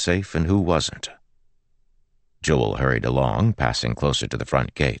 Who was safe and who wasn't? Joel hurried along, passing closer to the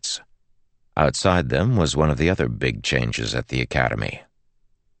front gates. Outside them was one of the other big changes at the academy.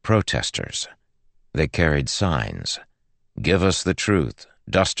 Protesters. They carried signs. "Give us the truth.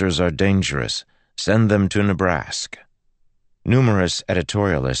 Dusters are dangerous. Send them to Nebraska." Numerous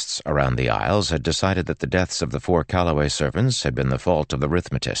editorialists around the aisles had decided that the deaths of the 4 Calloway servants had been the fault of the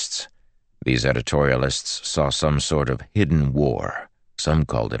Rithmatists. These editorialists saw some sort of hidden war, some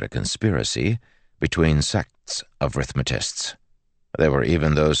called it a conspiracy, between sects of Rithmatists. There were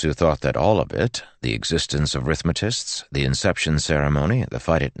even those who thought that all of it, the existence of Rithmatists, the inception ceremony, the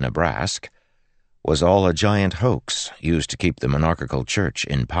fight at Nebraska, was all a giant hoax used to keep the monarchical church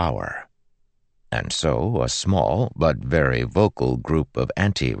in power. And so a small but very vocal group of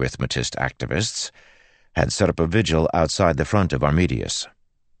anti-Rithmatist activists had set up a vigil outside the front of Armedius.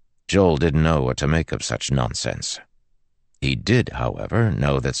 Joel didn't know what to make of such nonsense. He did, however,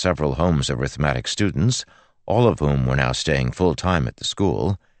 know that several homes of arithmetic students, all of whom were now staying full-time at the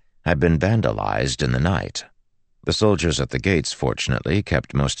school, had been vandalized in the night. The soldiers at the gates, fortunately,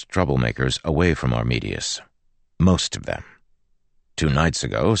 kept most troublemakers away from Armedius. Most of them. 2 nights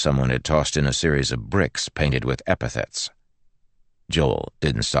ago, someone had tossed in a series of bricks painted with epithets. Joel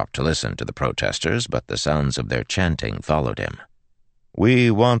didn't stop to listen to the protesters, but the sounds of their chanting followed him.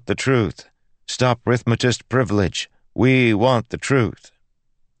 "We want the truth. Stop Rithmatist privilege. We want the truth."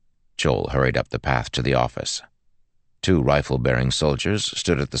 Joel hurried up the path to the office. 2 rifle-bearing soldiers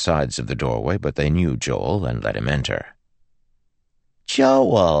stood at the sides of the doorway, but they knew Joel and let him enter.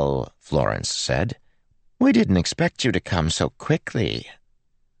 "Joel," Florence said, "we didn't expect you to come so quickly."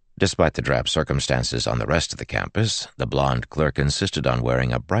 Despite the drab circumstances on the rest of the campus, the blonde clerk insisted on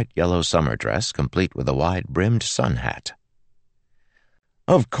wearing a bright yellow summer dress complete with a wide-brimmed sun hat.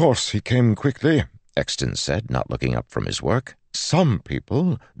 "Of course he came quickly," Exton said, not looking up from his work. "Some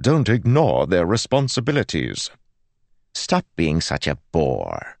people don't ignore their responsibilities." "Stop being such a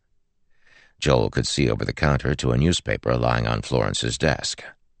bore." Joel could see over the counter to a newspaper lying on Florence's desk.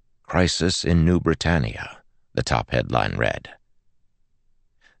 "Crisis in New Britannia," the top headline read.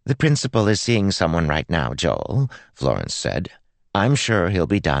 "The principal is seeing someone right now, Joel," Florence said. "I'm sure he'll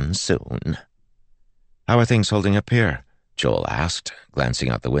be done soon." "How are things holding up here?" Joel asked, glancing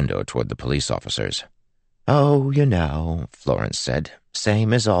out the window toward the police officers. "Oh, you know," Florence said.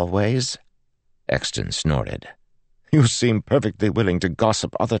 "Same as always." Exton snorted. "You seem perfectly willing to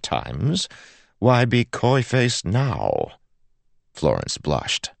gossip other times. Why be coy-faced now?" Florence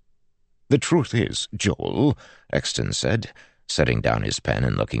blushed. "The truth is, Joel," Exton said, setting down his pen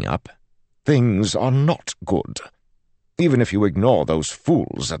and looking up, "things are not good. Even if you ignore those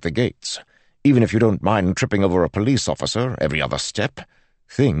fools at the gates, even if you don't mind tripping over a police officer every other step,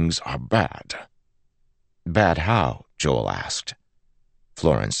 things are bad." "Bad how?" Joel asked.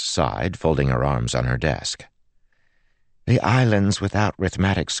 Florence sighed, folding her arms on her desk. "The islands without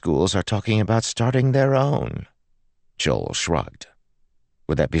arithmetic schools are talking about starting their own." Joel shrugged.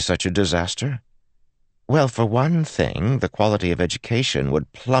 "Would that be such a disaster?" "Well, for one thing, the quality of education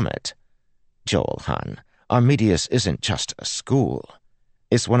would plummet. Joel, hon, Armedius isn't just a school.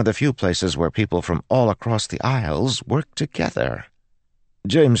 It's one of the few places where people from all across the Isles work together."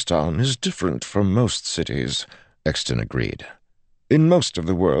 "Jamestown is different from most cities," Exton agreed. "In most of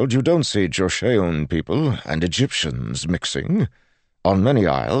the world you don't see Joshaean people and Egyptians mixing. On many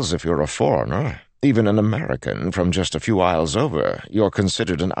isles, if you're a foreigner, even an American from just a few isles over, you're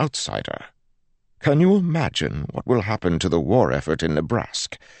considered an outsider. Can you imagine what will happen to the war effort in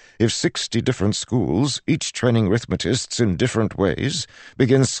Nebraska if 60 different schools, each training arithmetists in different ways,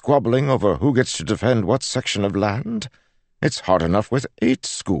 begin squabbling over who gets to defend what section of land? It's hard enough with 8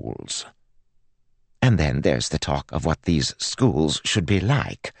 schools." "And then there's the talk of what these schools should be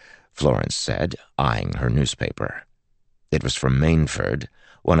like," Florence said, eyeing her newspaper. It was from Mainford,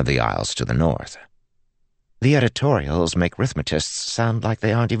 one of the isles to the north. "The editorials make arithmetists sound like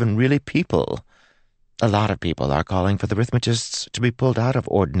they aren't even really people. A lot of people are calling for the arithmetists to be pulled out of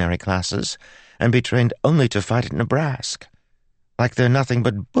ordinary classes and be trained only to fight at Nebraska. Like they're nothing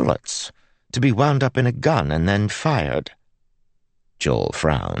but bullets, to be wound up in a gun and then fired." Joel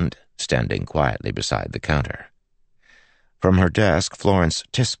frowned, standing quietly beside the counter. From her desk, Florence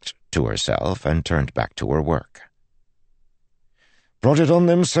tisked to herself and turned back to her work. "Brought it on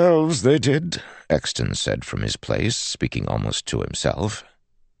themselves, they did," Exton said from his place, speaking almost to himself.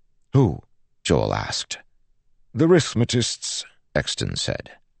 "Who?" Joel asked. "The arithmetists," Exton said.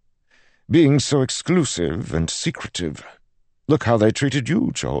 Being so exclusive and secretive. Look how they treated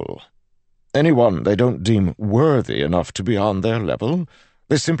you, Joel. Anyone they don't deem worthy enough to be on their level,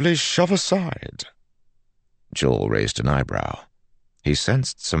 they simply shove aside." Joel raised an eyebrow. He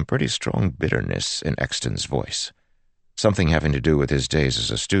sensed some pretty strong bitterness in Exton's voice. Something having to do with his days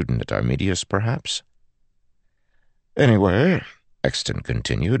as a student at Armedius, perhaps? "Anyway," Exton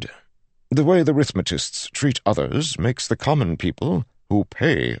continued, "the way the arithmetists treat others makes the common people, who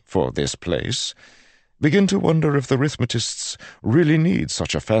pay for this place, begin to wonder if the arithmetists really need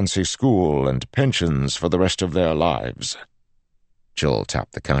such a fancy school and pensions for the rest of their lives." Joel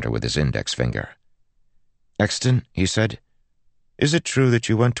tapped the counter with his index finger. "Exton," he said, "is it true that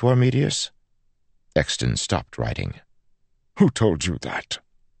you went to Armedius?" Exton stopped writing. "Who told you that?"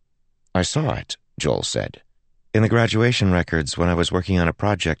 "I saw it," Joel said, "in the graduation records when I was working on a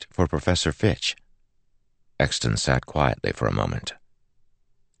project for Professor Fitch." Exton sat quietly for a moment.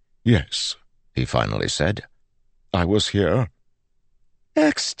 "Yes," he finally said. "I was here."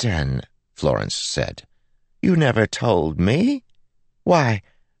 "Exton," Florence said, "you never told me. Why,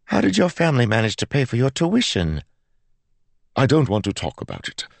 how did your family manage to pay for your tuition?" "I don't want to talk about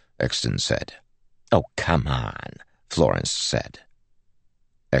it," Exton said. "Oh, come on," Florence said.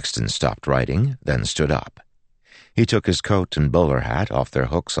 Exton stopped writing, then stood up. He took his coat and bowler hat off their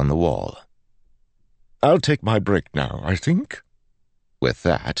hooks on the wall. "I'll take my break now, I think." With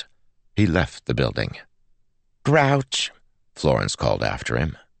that, he left the building. "Grouch," Florence called after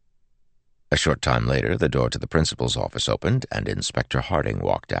him. A short time later, the door to the principal's office opened, and Inspector Harding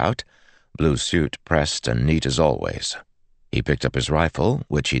walked out, blue suit pressed and neat as always. He picked up his rifle,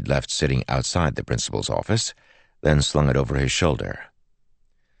 which he'd left sitting outside the principal's office, then slung it over his shoulder.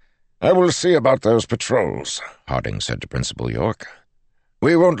 "I will see about those patrols," Harding said to Principal York.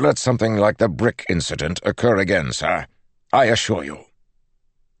 "We won't let something like the brick incident occur again, sir. I assure you."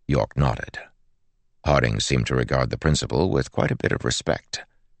 York nodded. Harding seemed to regard the principal with quite a bit of respect,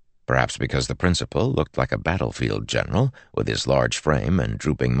 perhaps because the principal looked like a battlefield general with his large frame and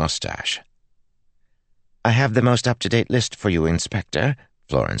drooping mustache. "I have the most up-to-date list for you, Inspector,"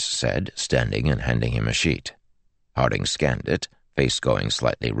 Florence said, standing and handing him a sheet. Harding scanned it, face going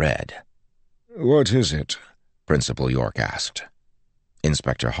slightly red. "What is it?" Principal York asked.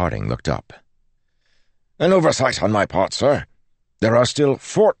 Inspector Harding looked up. "An oversight on my part, sir. There are still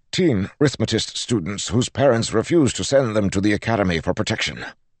 14 arithmetist students whose parents refuse to send them to the academy for protection.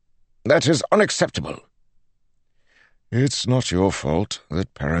 That is unacceptable." "It's not your fault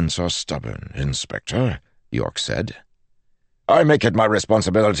that parents are stubborn, Inspector," York said. "I make it my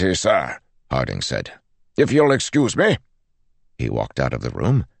responsibility, sir," Harding said. "If you'll excuse me." He walked out of the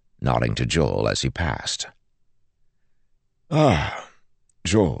room, nodding to Joel as he passed. "Ah,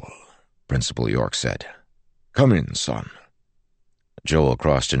 Joel," Principal York said. "Come in, son." Joel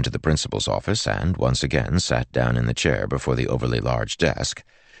crossed into the principal's office and, once again, sat down in the chair before the overly large desk,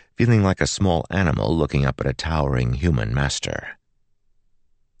 feeling like a small animal looking up at a towering human master.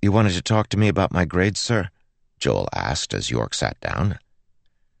 "You wanted to talk to me about my grades, sir?" Joel asked as York sat down.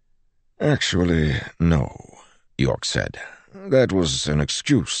 "Actually, no," York said. "That was an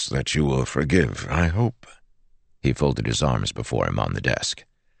excuse that you will forgive, I hope." He folded his arms before him on the desk.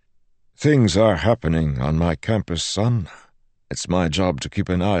 "Things are happening on my campus, son. It's my job to keep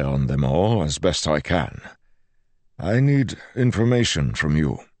an eye on them all as best I can. I need information from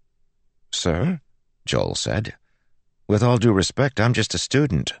you." "Sir?" Joel said. "With all due respect, I'm just a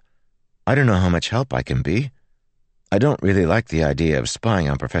student. I don't know how much help I can be. I don't really like the idea of spying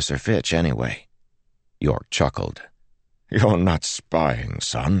on Professor Fitch anyway." York chuckled. "You're not spying,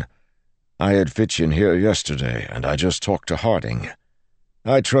 son. I had Fitch in here yesterday, and I just talked to Harding.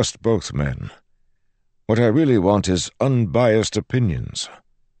 I trust both men. What I really want is unbiased opinions.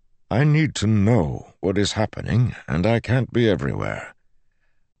 I need to know what is happening, and I can't be everywhere.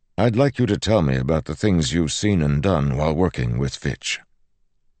 I'd like you to tell me about the things you've seen and done while working with Fitch."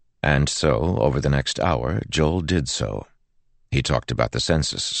 And so, over the next hour, Joel did so. He talked about the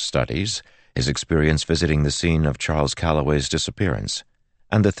census studies, his experience visiting the scene of Charles Calloway's disappearance,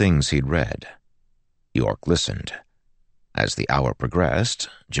 and the things he'd read. York listened. As the hour progressed,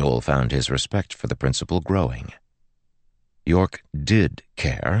 Joel found his respect for the principal growing. York did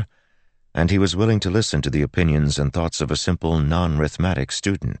care, and he was willing to listen to the opinions and thoughts of a simple, non-arithmetic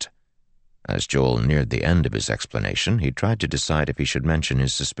student. As Joel neared the end of his explanation, he tried to decide if he should mention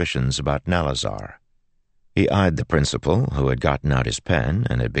his suspicions about Nalazar. He eyed the principal, who had gotten out his pen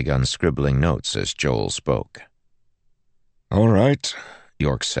and had begun scribbling notes as Joel spoke. "All right,"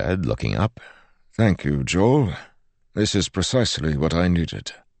 York said, looking up. "Thank you, Joel. This is precisely what I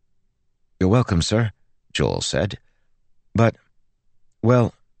needed." "You're welcome, sir," Joel said. "But,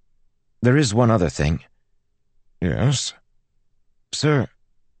 well, There is one other thing. Yes? Sir,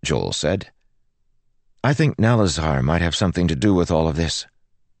 Joel said, I think Nalazar might have something to do with all of this.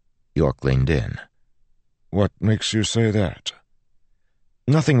 York leaned in. What makes you say that?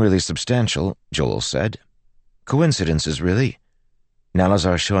 Nothing really substantial, Joel said. Coincidences, really.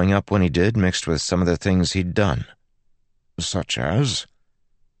 Nalazar showing up when he did mixed with some of the things he'd done. Such as?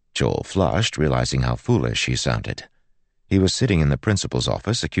 Joel flushed, realizing how foolish he sounded. He was sitting in the principal's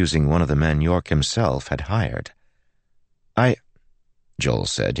office accusing one of the men York himself had hired. Joel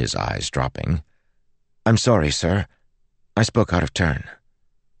said, his eyes dropping. I'm sorry, sir. I spoke out of turn.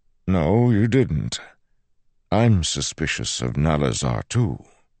 No, you didn't. I'm suspicious of Nalazar, too.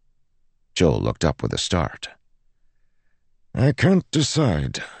 Joel looked up with a start. I can't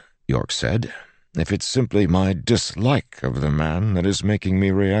decide, York said, if it's simply my dislike of the man that is making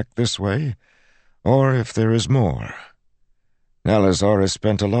me react this way, or if there is more. Nalazar has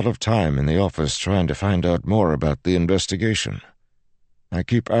spent a lot of time in the office trying to find out more about the investigation. I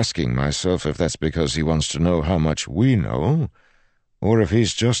keep asking myself if that's because he wants to know how much we know, or if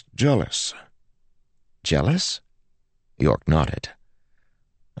he's just jealous. Jealous? York nodded.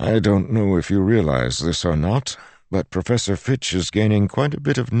 I don't know if you realize this or not, but Professor Fitch is gaining quite a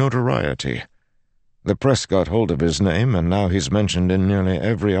bit of notoriety. The press got hold of his name, and now he's mentioned in nearly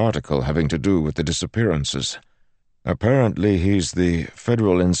every article having to do with the disappearances. Apparently he's the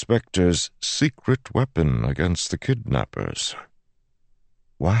federal inspector's secret weapon against the kidnappers.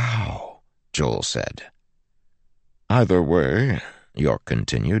 Wow, Joel said. Either way, York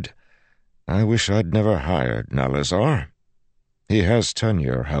continued, I wish I'd never hired Nalazar. He has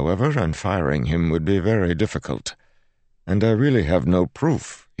tenure, however, and firing him would be very difficult, and I really have no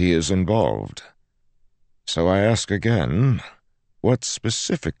proof he is involved. So I ask again, what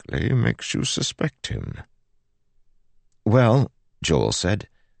specifically makes you suspect him? Well, Joel said,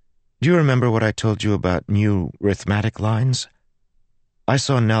 do you remember what I told you about new arithmetic lines? I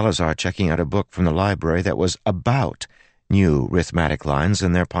saw Nalazar checking out a book from the library that was about new arithmetic lines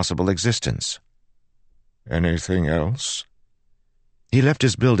and their possible existence. Anything else? He left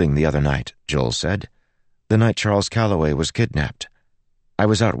his building the other night, Joel said, the night Charles Calloway was kidnapped. I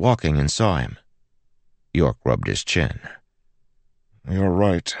was out walking and saw him. York rubbed his chin. You're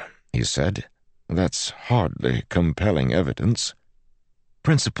right, he said. That's hardly compelling evidence.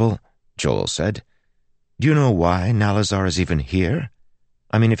 Principal, Joel said, do you know why Nalazar is even here?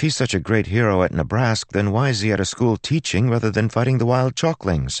 I mean, if he's such a great hero at Nebraska, then why is he at a school teaching rather than fighting the wild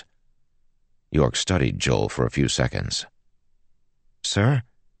chalklings? York studied Joel for a few seconds. Sir?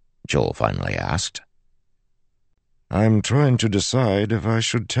 Joel finally asked. I'm trying to decide if I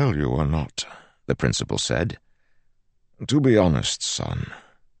should tell you or not, the principal said. To be honest, son,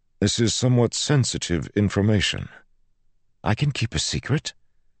 this is somewhat sensitive information. I can keep a secret?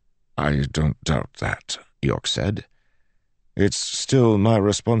 I don't doubt that, York said. It's still my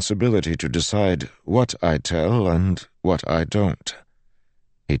responsibility to decide what I tell and what I don't.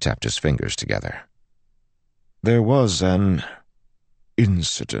 He tapped his fingers together. There was an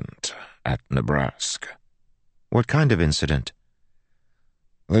incident at Nebraska. What kind of incident?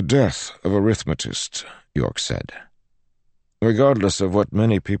 The death of a arithmetist, York said. Regardless of what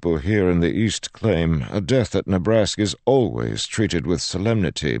many people here in the East claim, a death at Nebraska is always treated with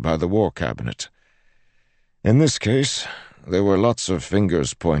solemnity by the War Cabinet. In this case, there were lots of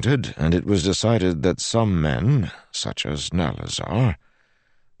fingers pointed, and it was decided that some men, such as Nalazar,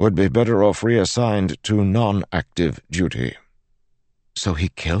 would be better off reassigned to non-active duty. So he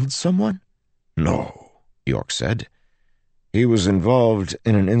killed someone? No, York said. He was involved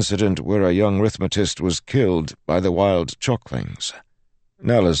in an incident where a young arithmetist was killed by the wild chalklings.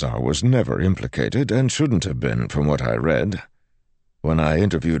 Nalazar was never implicated and shouldn't have been, from what I read. When I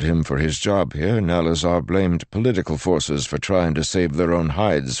interviewed him for his job here, Nalazar blamed political forces for trying to save their own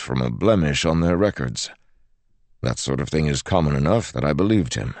hides from a blemish on their records. That sort of thing is common enough that I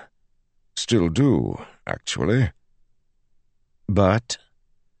believed him. Still do, actually. But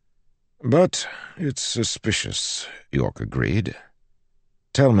it's suspicious, York agreed.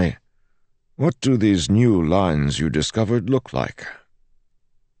 Tell me, what do these new lines you discovered look like?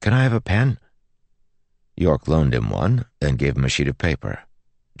 Can I have a pen? York loaned him one, then gave him a sheet of paper.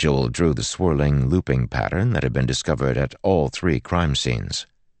 Joel drew the swirling, looping pattern that had been discovered at all 3 crime scenes.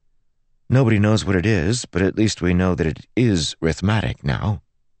 Nobody knows what it is, but at least we know that it is arithmetic now.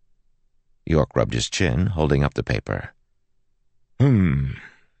 York rubbed his chin, holding up the paper.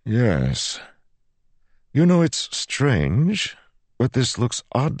 Yes. You know, it's strange, but this looks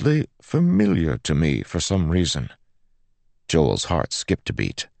oddly familiar to me for some reason. Joel's heart skipped a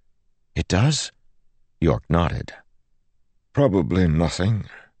beat. It does? York nodded. Probably nothing.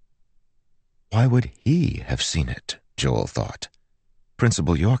 Why would he have seen it? Joel thought.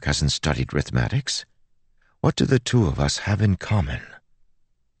 Principal York hasn't studied arithmetics. What do the two of us have in common?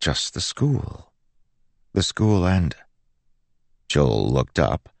 Just the school. The school and... Joel looked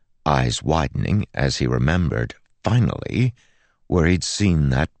up, eyes widening as he remembered, finally, where he'd seen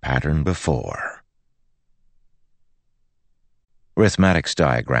that pattern before. Arithmetics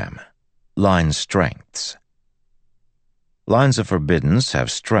diagram. Line strengths. Lines of forbiddance have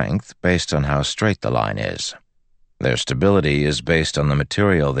strength based on how straight the line is. Their stability is based on the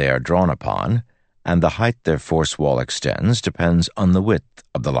material they are drawn upon, and the height their force wall extends depends on the width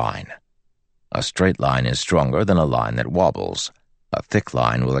of the line. A straight line is stronger than a line that wobbles. A thick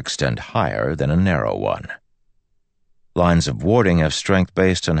line will extend higher than a narrow one. Lines of warding have strength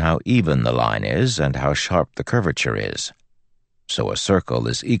based on how even the line is and how sharp the curvature is. So a circle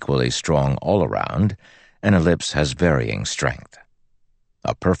is equally strong all around, an ellipse has varying strength.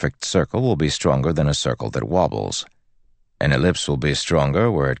 A perfect circle will be stronger than a circle that wobbles. An ellipse will be stronger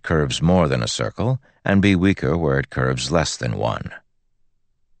where it curves more than a circle, and be weaker where it curves less than one.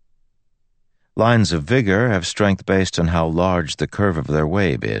 Lines of vigor have strength based on how large the curve of their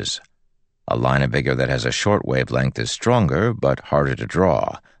wave is. A line of vigor that has a short wavelength is stronger, but harder to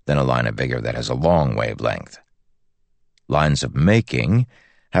draw, than a line of vigor that has a long wavelength. Lines of making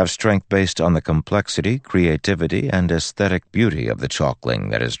have strength based on the complexity, creativity, and aesthetic beauty of the chalkling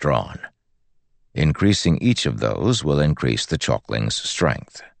that is drawn. Increasing each of those will increase the chalkling's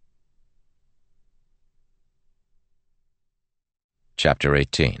strength. Chapter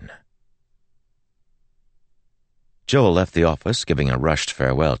 18. Joel left the office, giving a rushed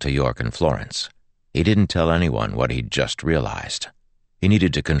farewell to York and Florence. He didn't tell anyone what he'd just realized. He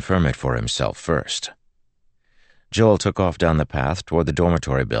needed to confirm it for himself first. Joel took off down the path toward the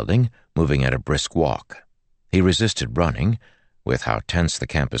dormitory building, moving at a brisk walk. He resisted running. With how tense the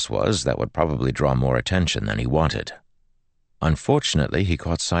campus was, that would probably draw more attention than he wanted. Unfortunately, he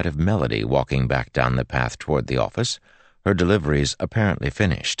caught sight of Melody walking back down the path toward the office, her deliveries apparently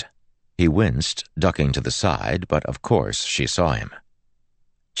finished. He winced, ducking to the side, but of course she saw him.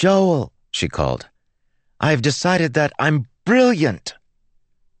 "Joel," she called, "I've decided that I'm brilliant."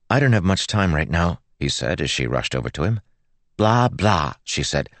 "I don't have much time right now," he said as she rushed over to him. "Blah, blah," she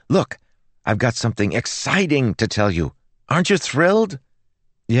said. "Look, I've got something exciting to tell you. Aren't you thrilled?"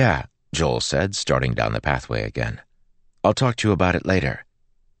 "Yeah," Joel said, starting down the pathway again. "I'll talk to you about it later."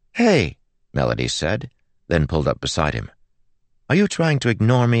 "Hey," Melody said, then pulled up beside him. "Are you trying to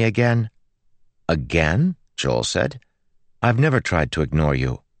ignore me again?" "Again?" Joel said. "I've never tried to ignore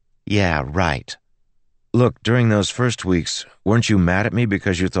you." "Yeah, right." "Look, during those first weeks, weren't you mad at me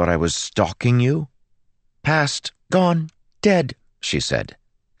because you thought I was stalking you?" "Past, gone, dead," she said.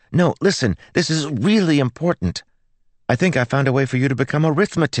 "No, listen, this is really important. I think I found a way for you to become a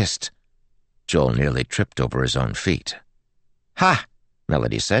arithmetist." Joel nearly tripped over his own feet. "Ha!"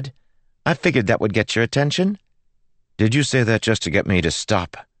 Melody said. "I figured that would get your attention." "Did you say that just to get me to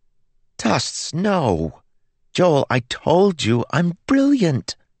stop?" "Tusts, no. Joel, I told you I'm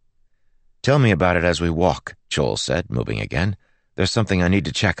brilliant." "Tell me about it as we walk," Joel said, moving again. "There's something I need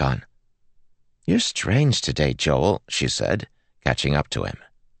to check on." "You're strange today, Joel," she said, catching up to him.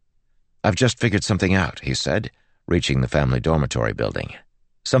 "I've just figured something out," he said, reaching the family dormitory building.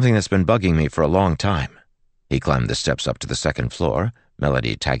 "Something that's been bugging me for a long time." He climbed the steps up to the second floor,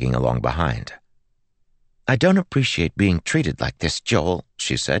 Melody tagging along behind. "I don't appreciate being treated like this, Joel,"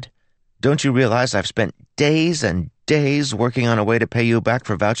 she said. "Don't you realize I've spent days and days working on a way to pay you back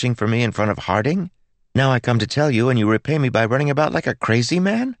for vouching for me in front of Harding? Now I come to tell you and you repay me by running about like a crazy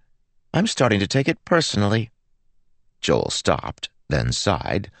man? I'm starting to take it personally." Joel stopped, then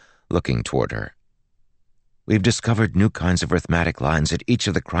sighed, looking toward her. "We've discovered new kinds of arithmetic lines at each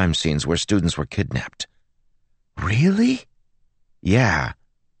of the crime scenes where students were kidnapped." "Really?" "Yeah.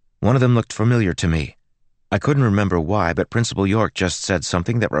 One of them looked familiar to me. I couldn't remember why, but Principal York just said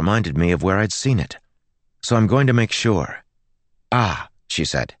something that reminded me of where I'd seen it. So I'm going to make sure." "Ah," she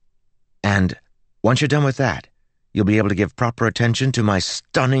said. "And once you're done with that, you'll be able to give proper attention to my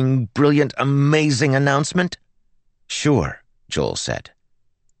stunning, brilliant, amazing announcement?" "Sure," Joel said.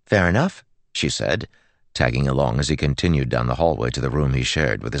 "Fair enough," she said, tagging along as he continued down the hallway to the room he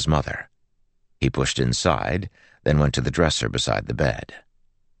shared with his mother. He pushed inside, then went to the dresser beside the bed.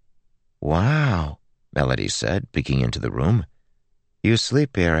 "Wow," Melody said, peeking into the room. "You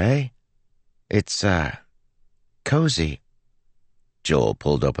sleep here, eh? It's, cozy." Joel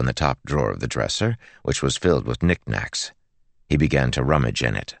pulled open the top drawer of the dresser, which was filled with knickknacks. He began to rummage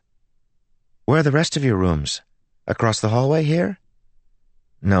in it. "Where are the rest of your rooms? Across the hallway here?"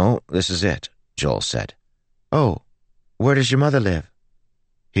 "No, this is it," Joel said. "Oh, where does your mother live?"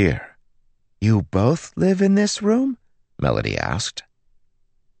 "Here." You both live in this room? Melody asked.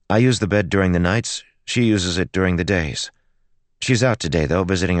 I use the bed during the nights. She uses it during the days. She's out today, though,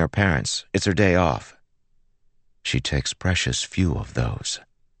 visiting her parents. It's her day off. She takes precious few of those.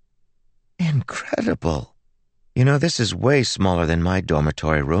 Incredible. You know, this is way smaller than my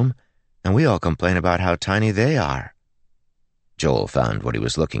dormitory room, and we all complain about how tiny they are. Joel found what he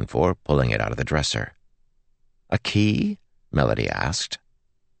was looking for, pulling it out of the dresser. A key? Melody asked.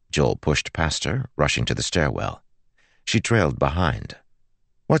 Joel pushed past her, rushing to the stairwell. She trailed behind.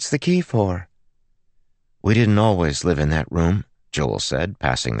 What's the key for? We didn't always live in that room, Joel said,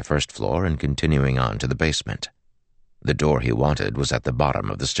 passing the first floor and continuing on to the basement. The door he wanted was at the bottom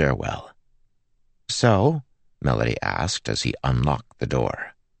of the stairwell. So? Melody asked as he unlocked the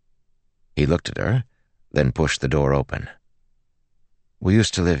door. He looked at her, then pushed the door open. We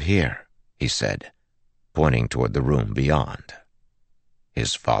used to live here, he said, pointing toward the room beyond.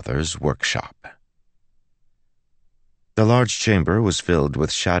 His father's workshop. The large chamber was filled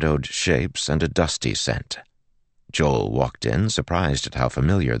with shadowed shapes and a dusty scent. Joel walked in, surprised at how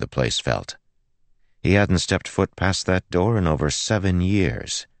familiar the place felt. He hadn't stepped foot past that door in over 7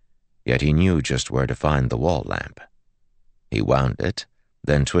 years, yet he knew just where to find the wall lamp. He wound it,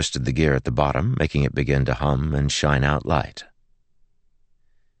 then twisted the gear at the bottom, making it begin to hum and shine out light.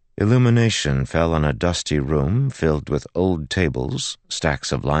 Illumination fell on a dusty room filled with old tables,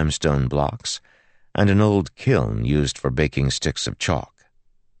 stacks of limestone blocks, and an old kiln used for baking sticks of chalk.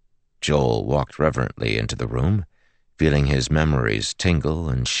 Joel walked reverently into the room, feeling his memories tingle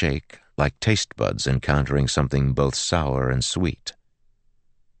and shake like taste buds encountering something both sour and sweet.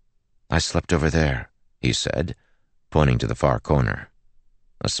 I slept over there, he said, pointing to the far corner.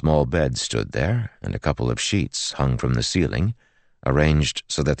 A small bed stood there, and a couple of sheets hung from the ceiling, arranged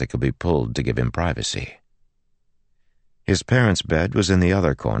so that they could be pulled to give him privacy. His parents' bed was in the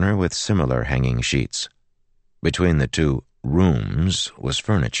other corner with similar hanging sheets. Between the two rooms was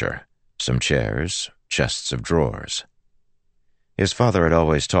furniture, some chairs, chests of drawers. His father had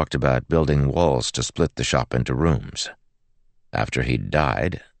always talked about building walls to split the shop into rooms. After he'd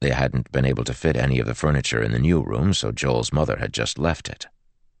died, they hadn't been able to fit any of the furniture in the new room, so Joel's mother had just left it.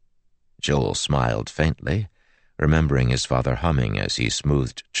 Joel smiled faintly, remembering his father humming as he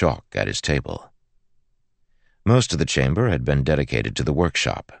smoothed chalk at his table. Most of the chamber had been dedicated to the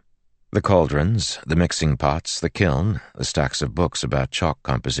workshop. The cauldrons, the mixing pots, the kiln, the stacks of books about chalk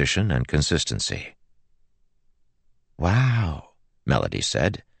composition and consistency. Wow, Melody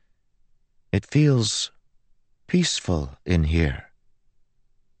said. It feels peaceful in here.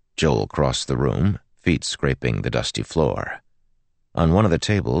 Joel crossed the room, feet scraping the dusty floor. On one of the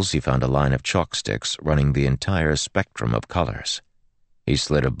tables, he found a line of chalk sticks running the entire spectrum of colors. He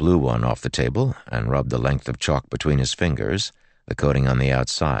slid a blue one off the table and rubbed the length of chalk between his fingers, the coating on the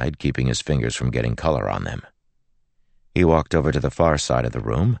outside keeping his fingers from getting color on them. He walked over to the far side of the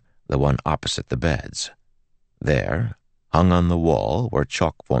room, the one opposite the beds. There, hung on the wall, were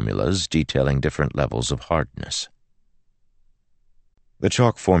chalk formulas detailing different levels of hardness. The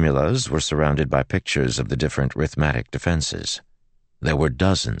chalk formulas were surrounded by pictures of the different arithmetic defenses. There were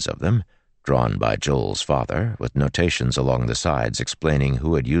dozens of them, drawn by Joel's father, with notations along the sides explaining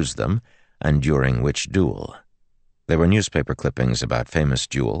who had used them and during which duel. There were newspaper clippings about famous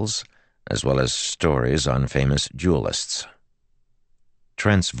duels, as well as stories on famous duelists.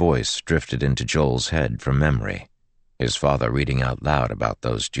 Trent's voice drifted into Joel's head from memory, his father reading out loud about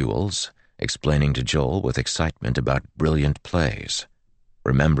those duels, explaining to Joel with excitement about brilliant plays.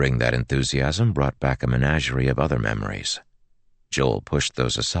 Remembering that enthusiasm brought back a menagerie of other memories. Joel pushed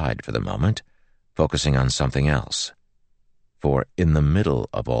those aside for the moment, focusing on something else. For in the middle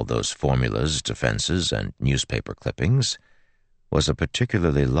of all those formulas, defenses, and newspaper clippings was a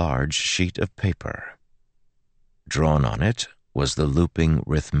particularly large sheet of paper. Drawn on it was the looping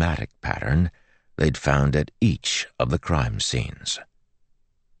arithmetic pattern they'd found at each of the crime scenes.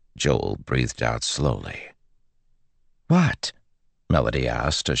 Joel breathed out slowly. "What?" Melody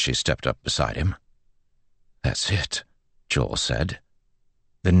asked as she stepped up beside him. "That's it," Joel said.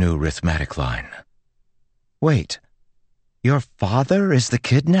 "The new arithmetic line." "Wait, your father is the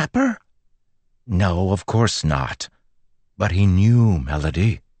kidnapper?" "No, of course not. But he knew,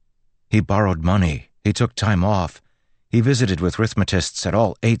 Melody. He borrowed money, he took time off, he visited with arithmetists at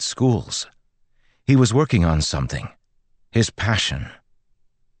all 8 schools. He was working on something. His passion."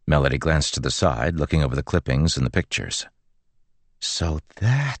 Melody glanced to the side, looking over the clippings and the pictures. "So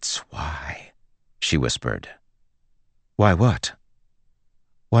that's why," she whispered. "Why what?"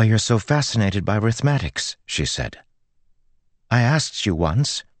 "Why you're so fascinated by arithmetics," she said. "I asked you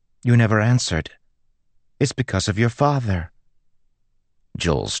once. You never answered. It's because of your father."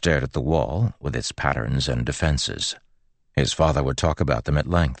 Joel stared at the wall with its patterns and defenses. His father would talk about them at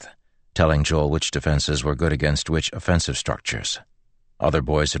length, telling Joel which defenses were good against which offensive structures. Other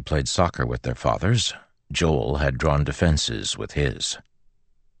boys had played soccer with their fathers. Joel had drawn defenses with his.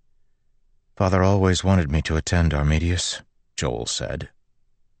 "Father always wanted me to attend Armedius," Joel said.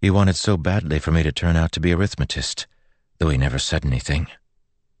 "He wanted so badly for me to turn out to be arithmetist, though he never said anything.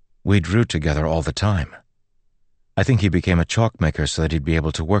 We drew together all the time. I think he became a chalk maker so that he'd be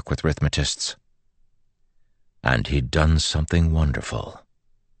able to work with arithmetists." And he'd done something wonderful.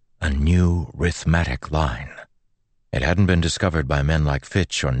 A new arithmetic line. It hadn't been discovered by men like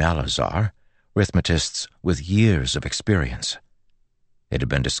Fitch or Nalazar, arithmetists with years of experience. It had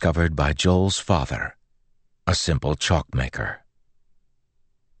been discovered by Joel's father, a simple chalk maker.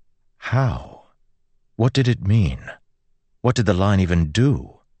 How? What did it mean? What did the line even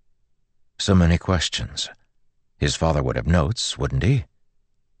do? So many questions. His father would have notes, wouldn't he?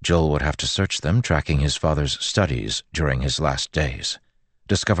 Joel would have to search them, tracking his father's studies during his last days,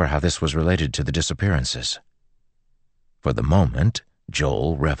 discover how this was related to the disappearances. For the moment,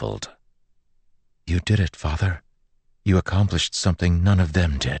 Joel reveled. "You did it, Father. You accomplished something none of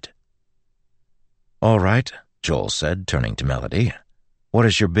them did." "All right," Joel said, turning to Melody. "What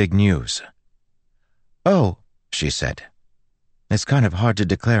is your big news?" "Oh," she said. "It's kind of hard to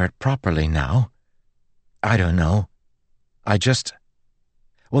declare it properly now. I don't know.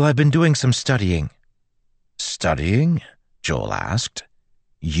 I've been doing some studying." "Studying?" Joel asked.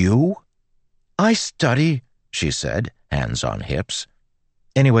 "You?" "I study," she said, hands on hips.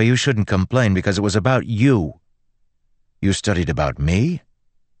 "Anyway, you shouldn't complain because it was about you." "You studied about me?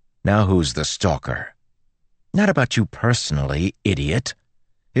 Now who's the stalker?" "Not about you personally, idiot.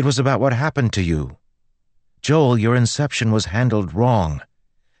 It was about what happened to you. Joel, your inception was handled wrong.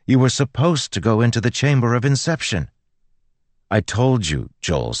 You were supposed to go into the chamber of inception." "I told you,"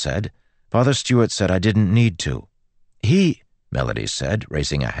 Joel said. "Father Stewart said I didn't need to." "He," Melody said,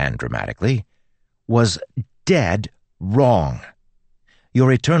 raising a hand dramatically, "was dead wrong.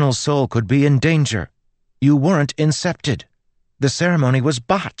 Your eternal soul could be in danger. You weren't incepted. The ceremony was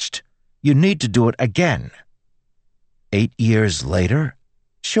botched. You need to do it again." 8 years later?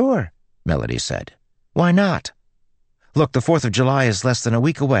 "Sure," Melody said. "Why not? Look, the 4th of July is less than a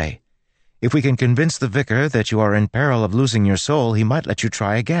week away. If we can convince the vicar that you are in peril of losing your soul, he might let you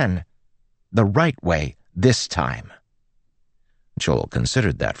try again. The right way this time." Joel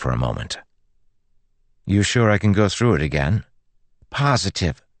considered that for a moment. "You sure I can go through it again?"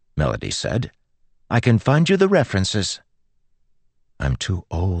 "Positive," Melody said. "I can find you the references." "I'm too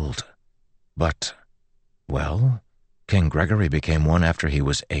old. But, well, King Gregory became one after he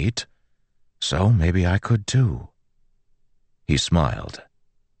was 8, so maybe I could too." He smiled.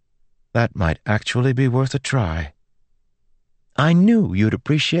 "That might actually be worth a try." "I knew you'd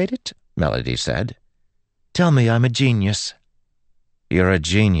appreciate it," Melody said. "Tell me I'm a genius." "You're a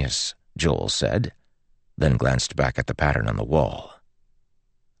genius," Joel said, then glanced back at the pattern on the wall.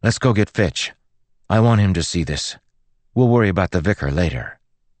 "Let's go get Fitch. I want him to see this. We'll worry about the vicar later."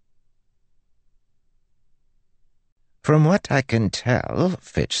 "From what I can tell,"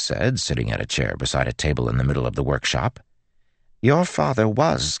 Fitch said, sitting at a chair beside a table in the middle of the workshop, "your father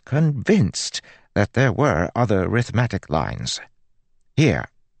was convinced that there were other arithmetic lines. Here,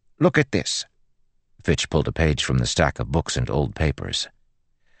 look at this." Fitch pulled a page from the stack of books and old papers.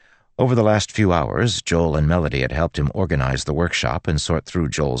 Over the last few hours, Joel and Melody had helped him organize the workshop and sort through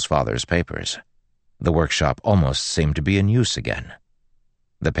Joel's father's papers. The workshop almost seemed to be in use again.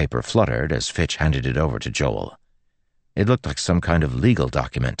 The paper fluttered as Fitch handed it over to Joel. It looked like some kind of legal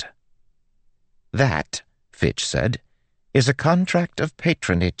document. "That," Fitch said, "is a contract of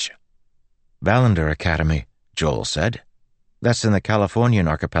patronage." "Ballender Academy," Joel said. "That's in the Californian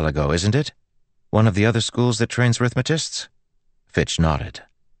archipelago, isn't it? One of the other schools that trains arithmetists?" Fitch nodded.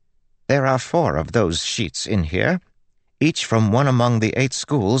 "There are 4 of those sheets in here, each from one among the 8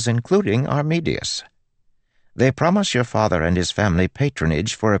 schools, including Armedius. They promise your father and his family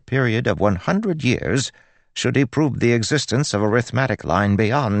patronage for a period of 100 years should he prove the existence of a arithmetic line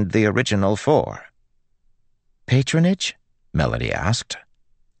beyond the original 4. "Patronage?" Melody asked.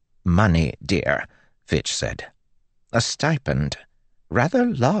 "Money, dear," Fitch said. "A stipend, rather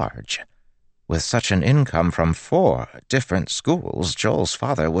large. With such an income from 4 different schools, Joel's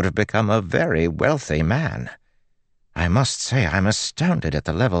father would have become a very wealthy man. I must say I'm astounded at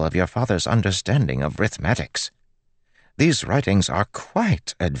the level of your father's understanding of arithmetics. These writings are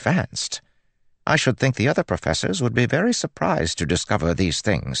quite advanced. I should think the other professors would be very surprised to discover these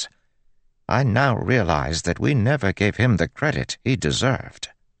things. I now realize that we never gave him the credit he deserved."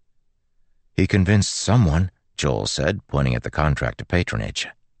 "He convinced someone," Joel said, pointing at the contract of patronage.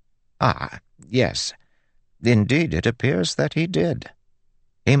 Ah, yes. Indeed, it appears that he did.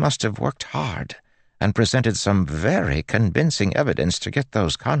 He must have worked hard and presented some very convincing evidence to get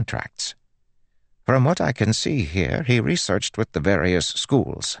those contracts. From what I can see here, he researched with the various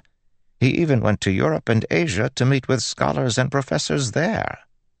schools. He even went to Europe and Asia to meet with scholars and professors there.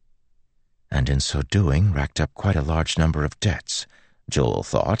 And in so doing racked up quite a large number of debts, Joel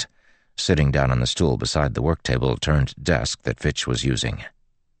thought, sitting down on the stool beside the work-table-turned-desk that Fitch was using.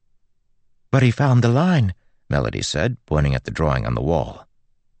 But he found the line, Melody said, pointing at the drawing on the wall.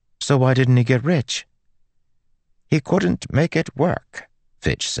 So why didn't he get rich? He couldn't make it work,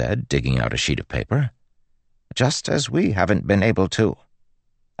 Fitch said, digging out a sheet of paper. Just as we haven't been able to.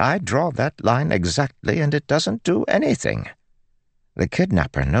 I draw that line exactly, and it doesn't do anything. The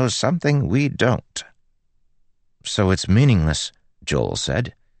kidnapper knows something we don't. So it's meaningless, Joel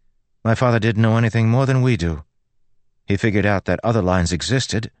said. My father didn't know anything more than we do. He figured out that other lines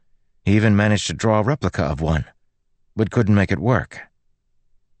existed. He even managed to draw a replica of one, but couldn't make it work.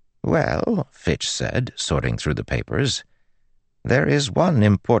 Well, Fitch said, sorting through the papers, there is one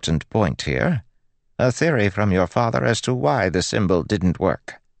important point here, a theory from your father as to why the symbol didn't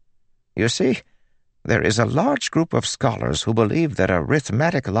work. You see, there is a large group of scholars who believe that a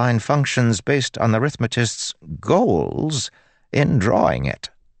arithmetic line functions based on the arithmetist's goals in drawing it.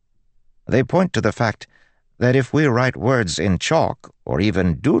 They point to the fact that if we write words in chalk, or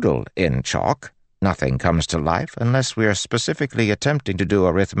even doodle in chalk, nothing comes to life unless we are specifically attempting to do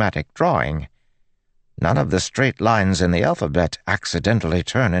arithmetic drawing. None of the straight lines in the alphabet accidentally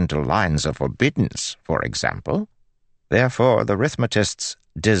turn into lines of forbiddance, for example. Therefore, the arithmetist's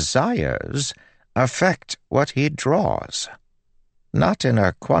desires affect what he draws. Not in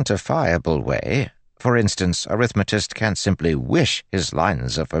a quantifiable way. For instance, arithmetist can't simply wish his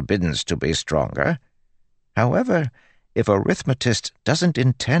lines of forbiddance to be stronger. However, if a arithmetist doesn't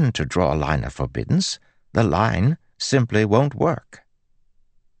intend to draw a line of forbiddance, the line simply won't work.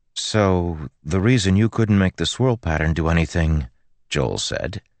 So, the reason you couldn't make the swirl pattern do anything, Joel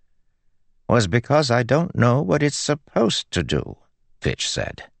said, was because I don't know what it's supposed to do, Fitch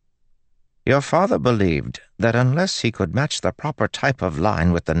said. Your father believed that unless he could match the proper type of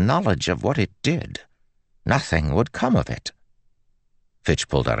line with the knowledge of what it did, nothing would come of it. Fitch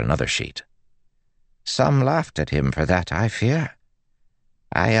pulled out another sheet. Some laughed at him for that, I fear.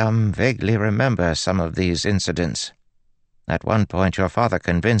 I vaguely remember some of these incidents. At one point your father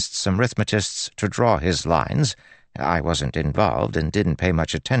convinced some arithmetists to draw his lines. I wasn't involved and didn't pay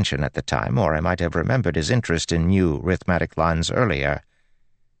much attention at the time, or I might have remembered his interest in new arithmetic lines earlier.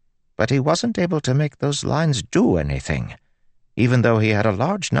 But he wasn't able to make those lines do anything, even though he had a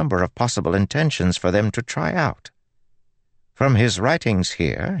large number of possible intentions for them to try out. From his writings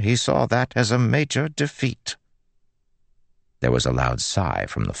here, he saw that as a major defeat. There was a loud sigh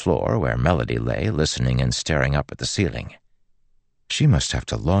from the floor where Melody lay, listening and staring up at the ceiling. She must have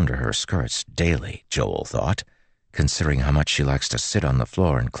to launder her skirts daily, Joel thought, considering how much she likes to sit on the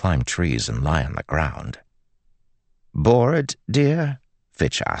floor and climb trees and lie on the ground. "Bored, dear?"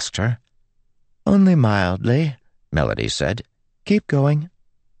 Fitch asked her. "Only mildly," Melody said. "Keep going."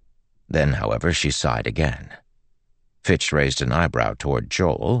 Then, however, she sighed again. Fitch raised an eyebrow toward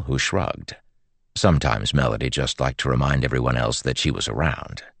Joel, who shrugged. Sometimes Melody just liked to remind everyone else that she was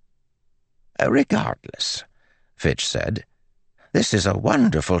around. "Regardless," Fitch said, "this is a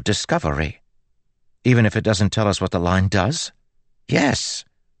wonderful discovery." "Even if it doesn't tell us what the line does?" "Yes,"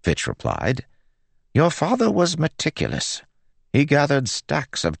 Fitch replied. "Your father was meticulous. He gathered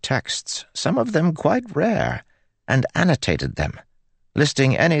stacks of texts, some of them quite rare, and annotated them,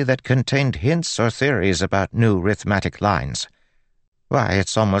 listing any that contained hints or theories about new arithmetic lines. Why,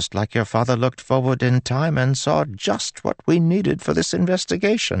 it's almost like your father looked forward in time and saw just what we needed for this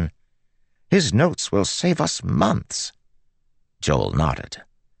investigation. His notes will save us months." Joel nodded.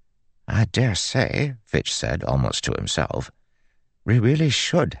 "I dare say," Fitch said, almost to himself, "we really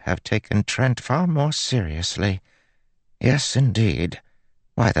should have taken Trent far more seriously. Yes, indeed.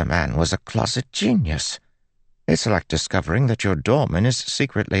 Why, the man was a closet genius. It's like discovering that your doorman is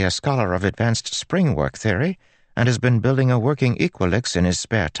secretly a scholar of advanced spring-work theory and has been building a working Equalix in his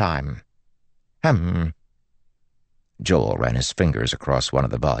spare time." Joel ran his fingers across one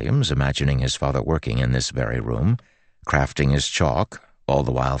of the volumes, imagining his father working in this very room, crafting his chalk, all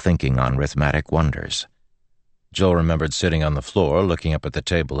the while thinking on arithmetic wonders. Joel remembered sitting on the floor, looking up at the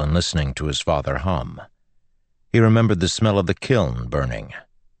table and listening to his father hum. He remembered the smell of the kiln burning.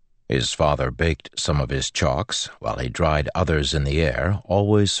 His father baked some of his chalks, while he dried others in the air,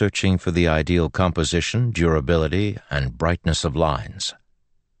 always searching for the ideal composition, durability, and brightness of lines.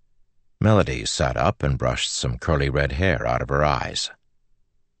 Melody sat up and brushed some curly red hair out of her eyes.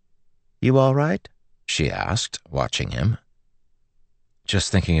 "You all right?" she asked, watching him.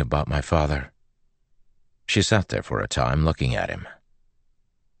 "Just thinking about my father." She sat there for a time, looking at him.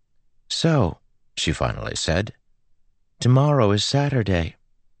 "So," she finally said, "tomorrow is Saturday."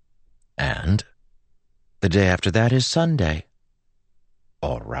 "And?" "The day after that is Sunday."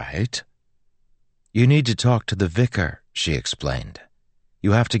 "All right." "You need to talk to the vicar," she explained.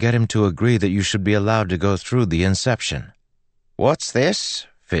 "You have to get him to agree that you should be allowed to go through the inception." "What's this?"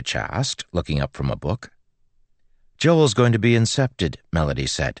 Fitch asked, looking up from a book. "Joel's going to be incepted," Melody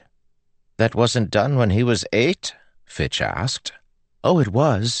said. "That wasn't done when he was 8?" Fitch asked. "Oh, it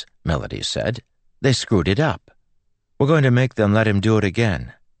was," Melody said. "They screwed it up. We're going to make them let him do it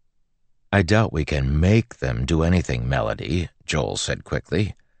again." "I doubt we can make them do anything, Melody," Joel said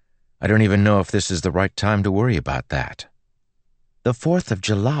quickly. "I don't even know if this is the right time to worry about that." "The 4th of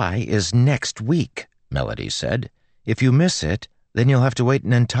July is next week," Melody said. "If you miss it, then you'll have to wait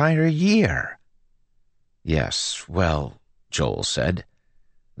an entire year." "Yes, well," Joel said,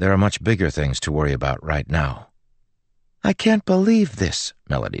 "there are much bigger things to worry about right now." "I can't believe this,"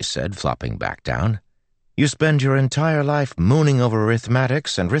 Melody said, flopping back down. "You spend your entire life mooning over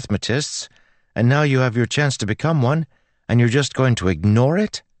arithmetics and arithmetists, and now you have your chance to become one, and you're just going to ignore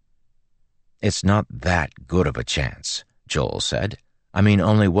it?" "It's not that good of a chance," Joel said. "I mean,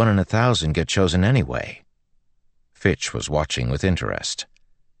 only 1 in 1,000 get chosen anyway." Fitch was watching with interest.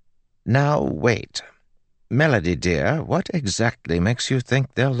 "Now, wait. Melody, dear, what exactly makes you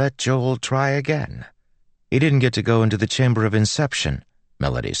think they'll let Joel try again?" "He didn't get to go into the Chamber of Inception,"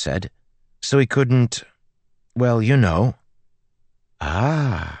 Melody said. "So he couldn't, well, you know."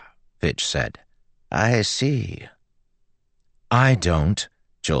 "Ah," Fitch said. "I see." "I don't,"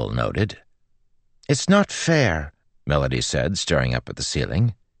 Joel noted. "It's not fair," Melody said, staring up at the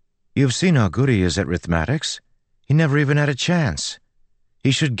ceiling. "You've seen how good he is at arithmetics. He never even had a chance.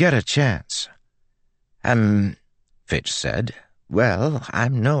 He should get a chance." Fitch said. "Well,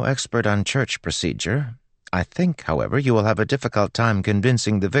 I'm no expert on church procedure. I think, however, you will have a difficult time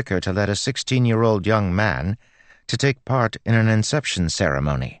convincing the vicar to let a 16-year-old young man to take part in an inception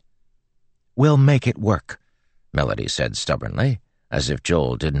ceremony." "We'll make it work," Melody said stubbornly, as if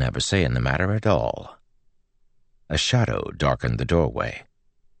Joel didn't have a say in the matter at all. A shadow darkened the doorway.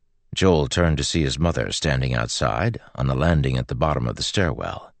 Joel turned to see his mother standing outside on the landing at the bottom of the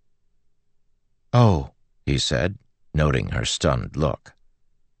stairwell. "Oh," he said, noting her stunned look.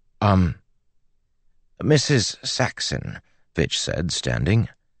 "Mrs. Saxon," Fitch said, standing,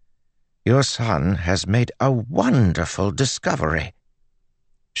 "your son has made a wonderful discovery."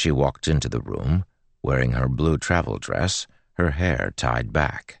 She walked into the room, wearing her blue travel dress, her hair tied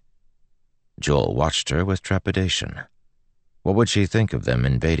back. Joel watched her with trepidation. What would she think of them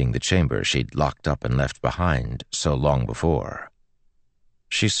invading the chamber she'd locked up and left behind so long before?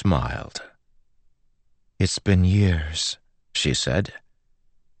 She smiled. "It's been years," she said.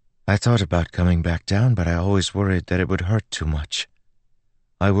 "I thought about coming back down, but I always worried that it would hurt too much.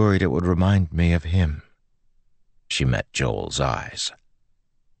 I worried it would remind me of him." She met Joel's eyes.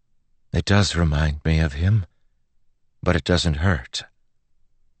 "It does remind me of him, but it doesn't hurt.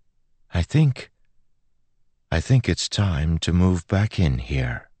 I think it's time to move back in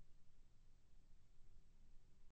here."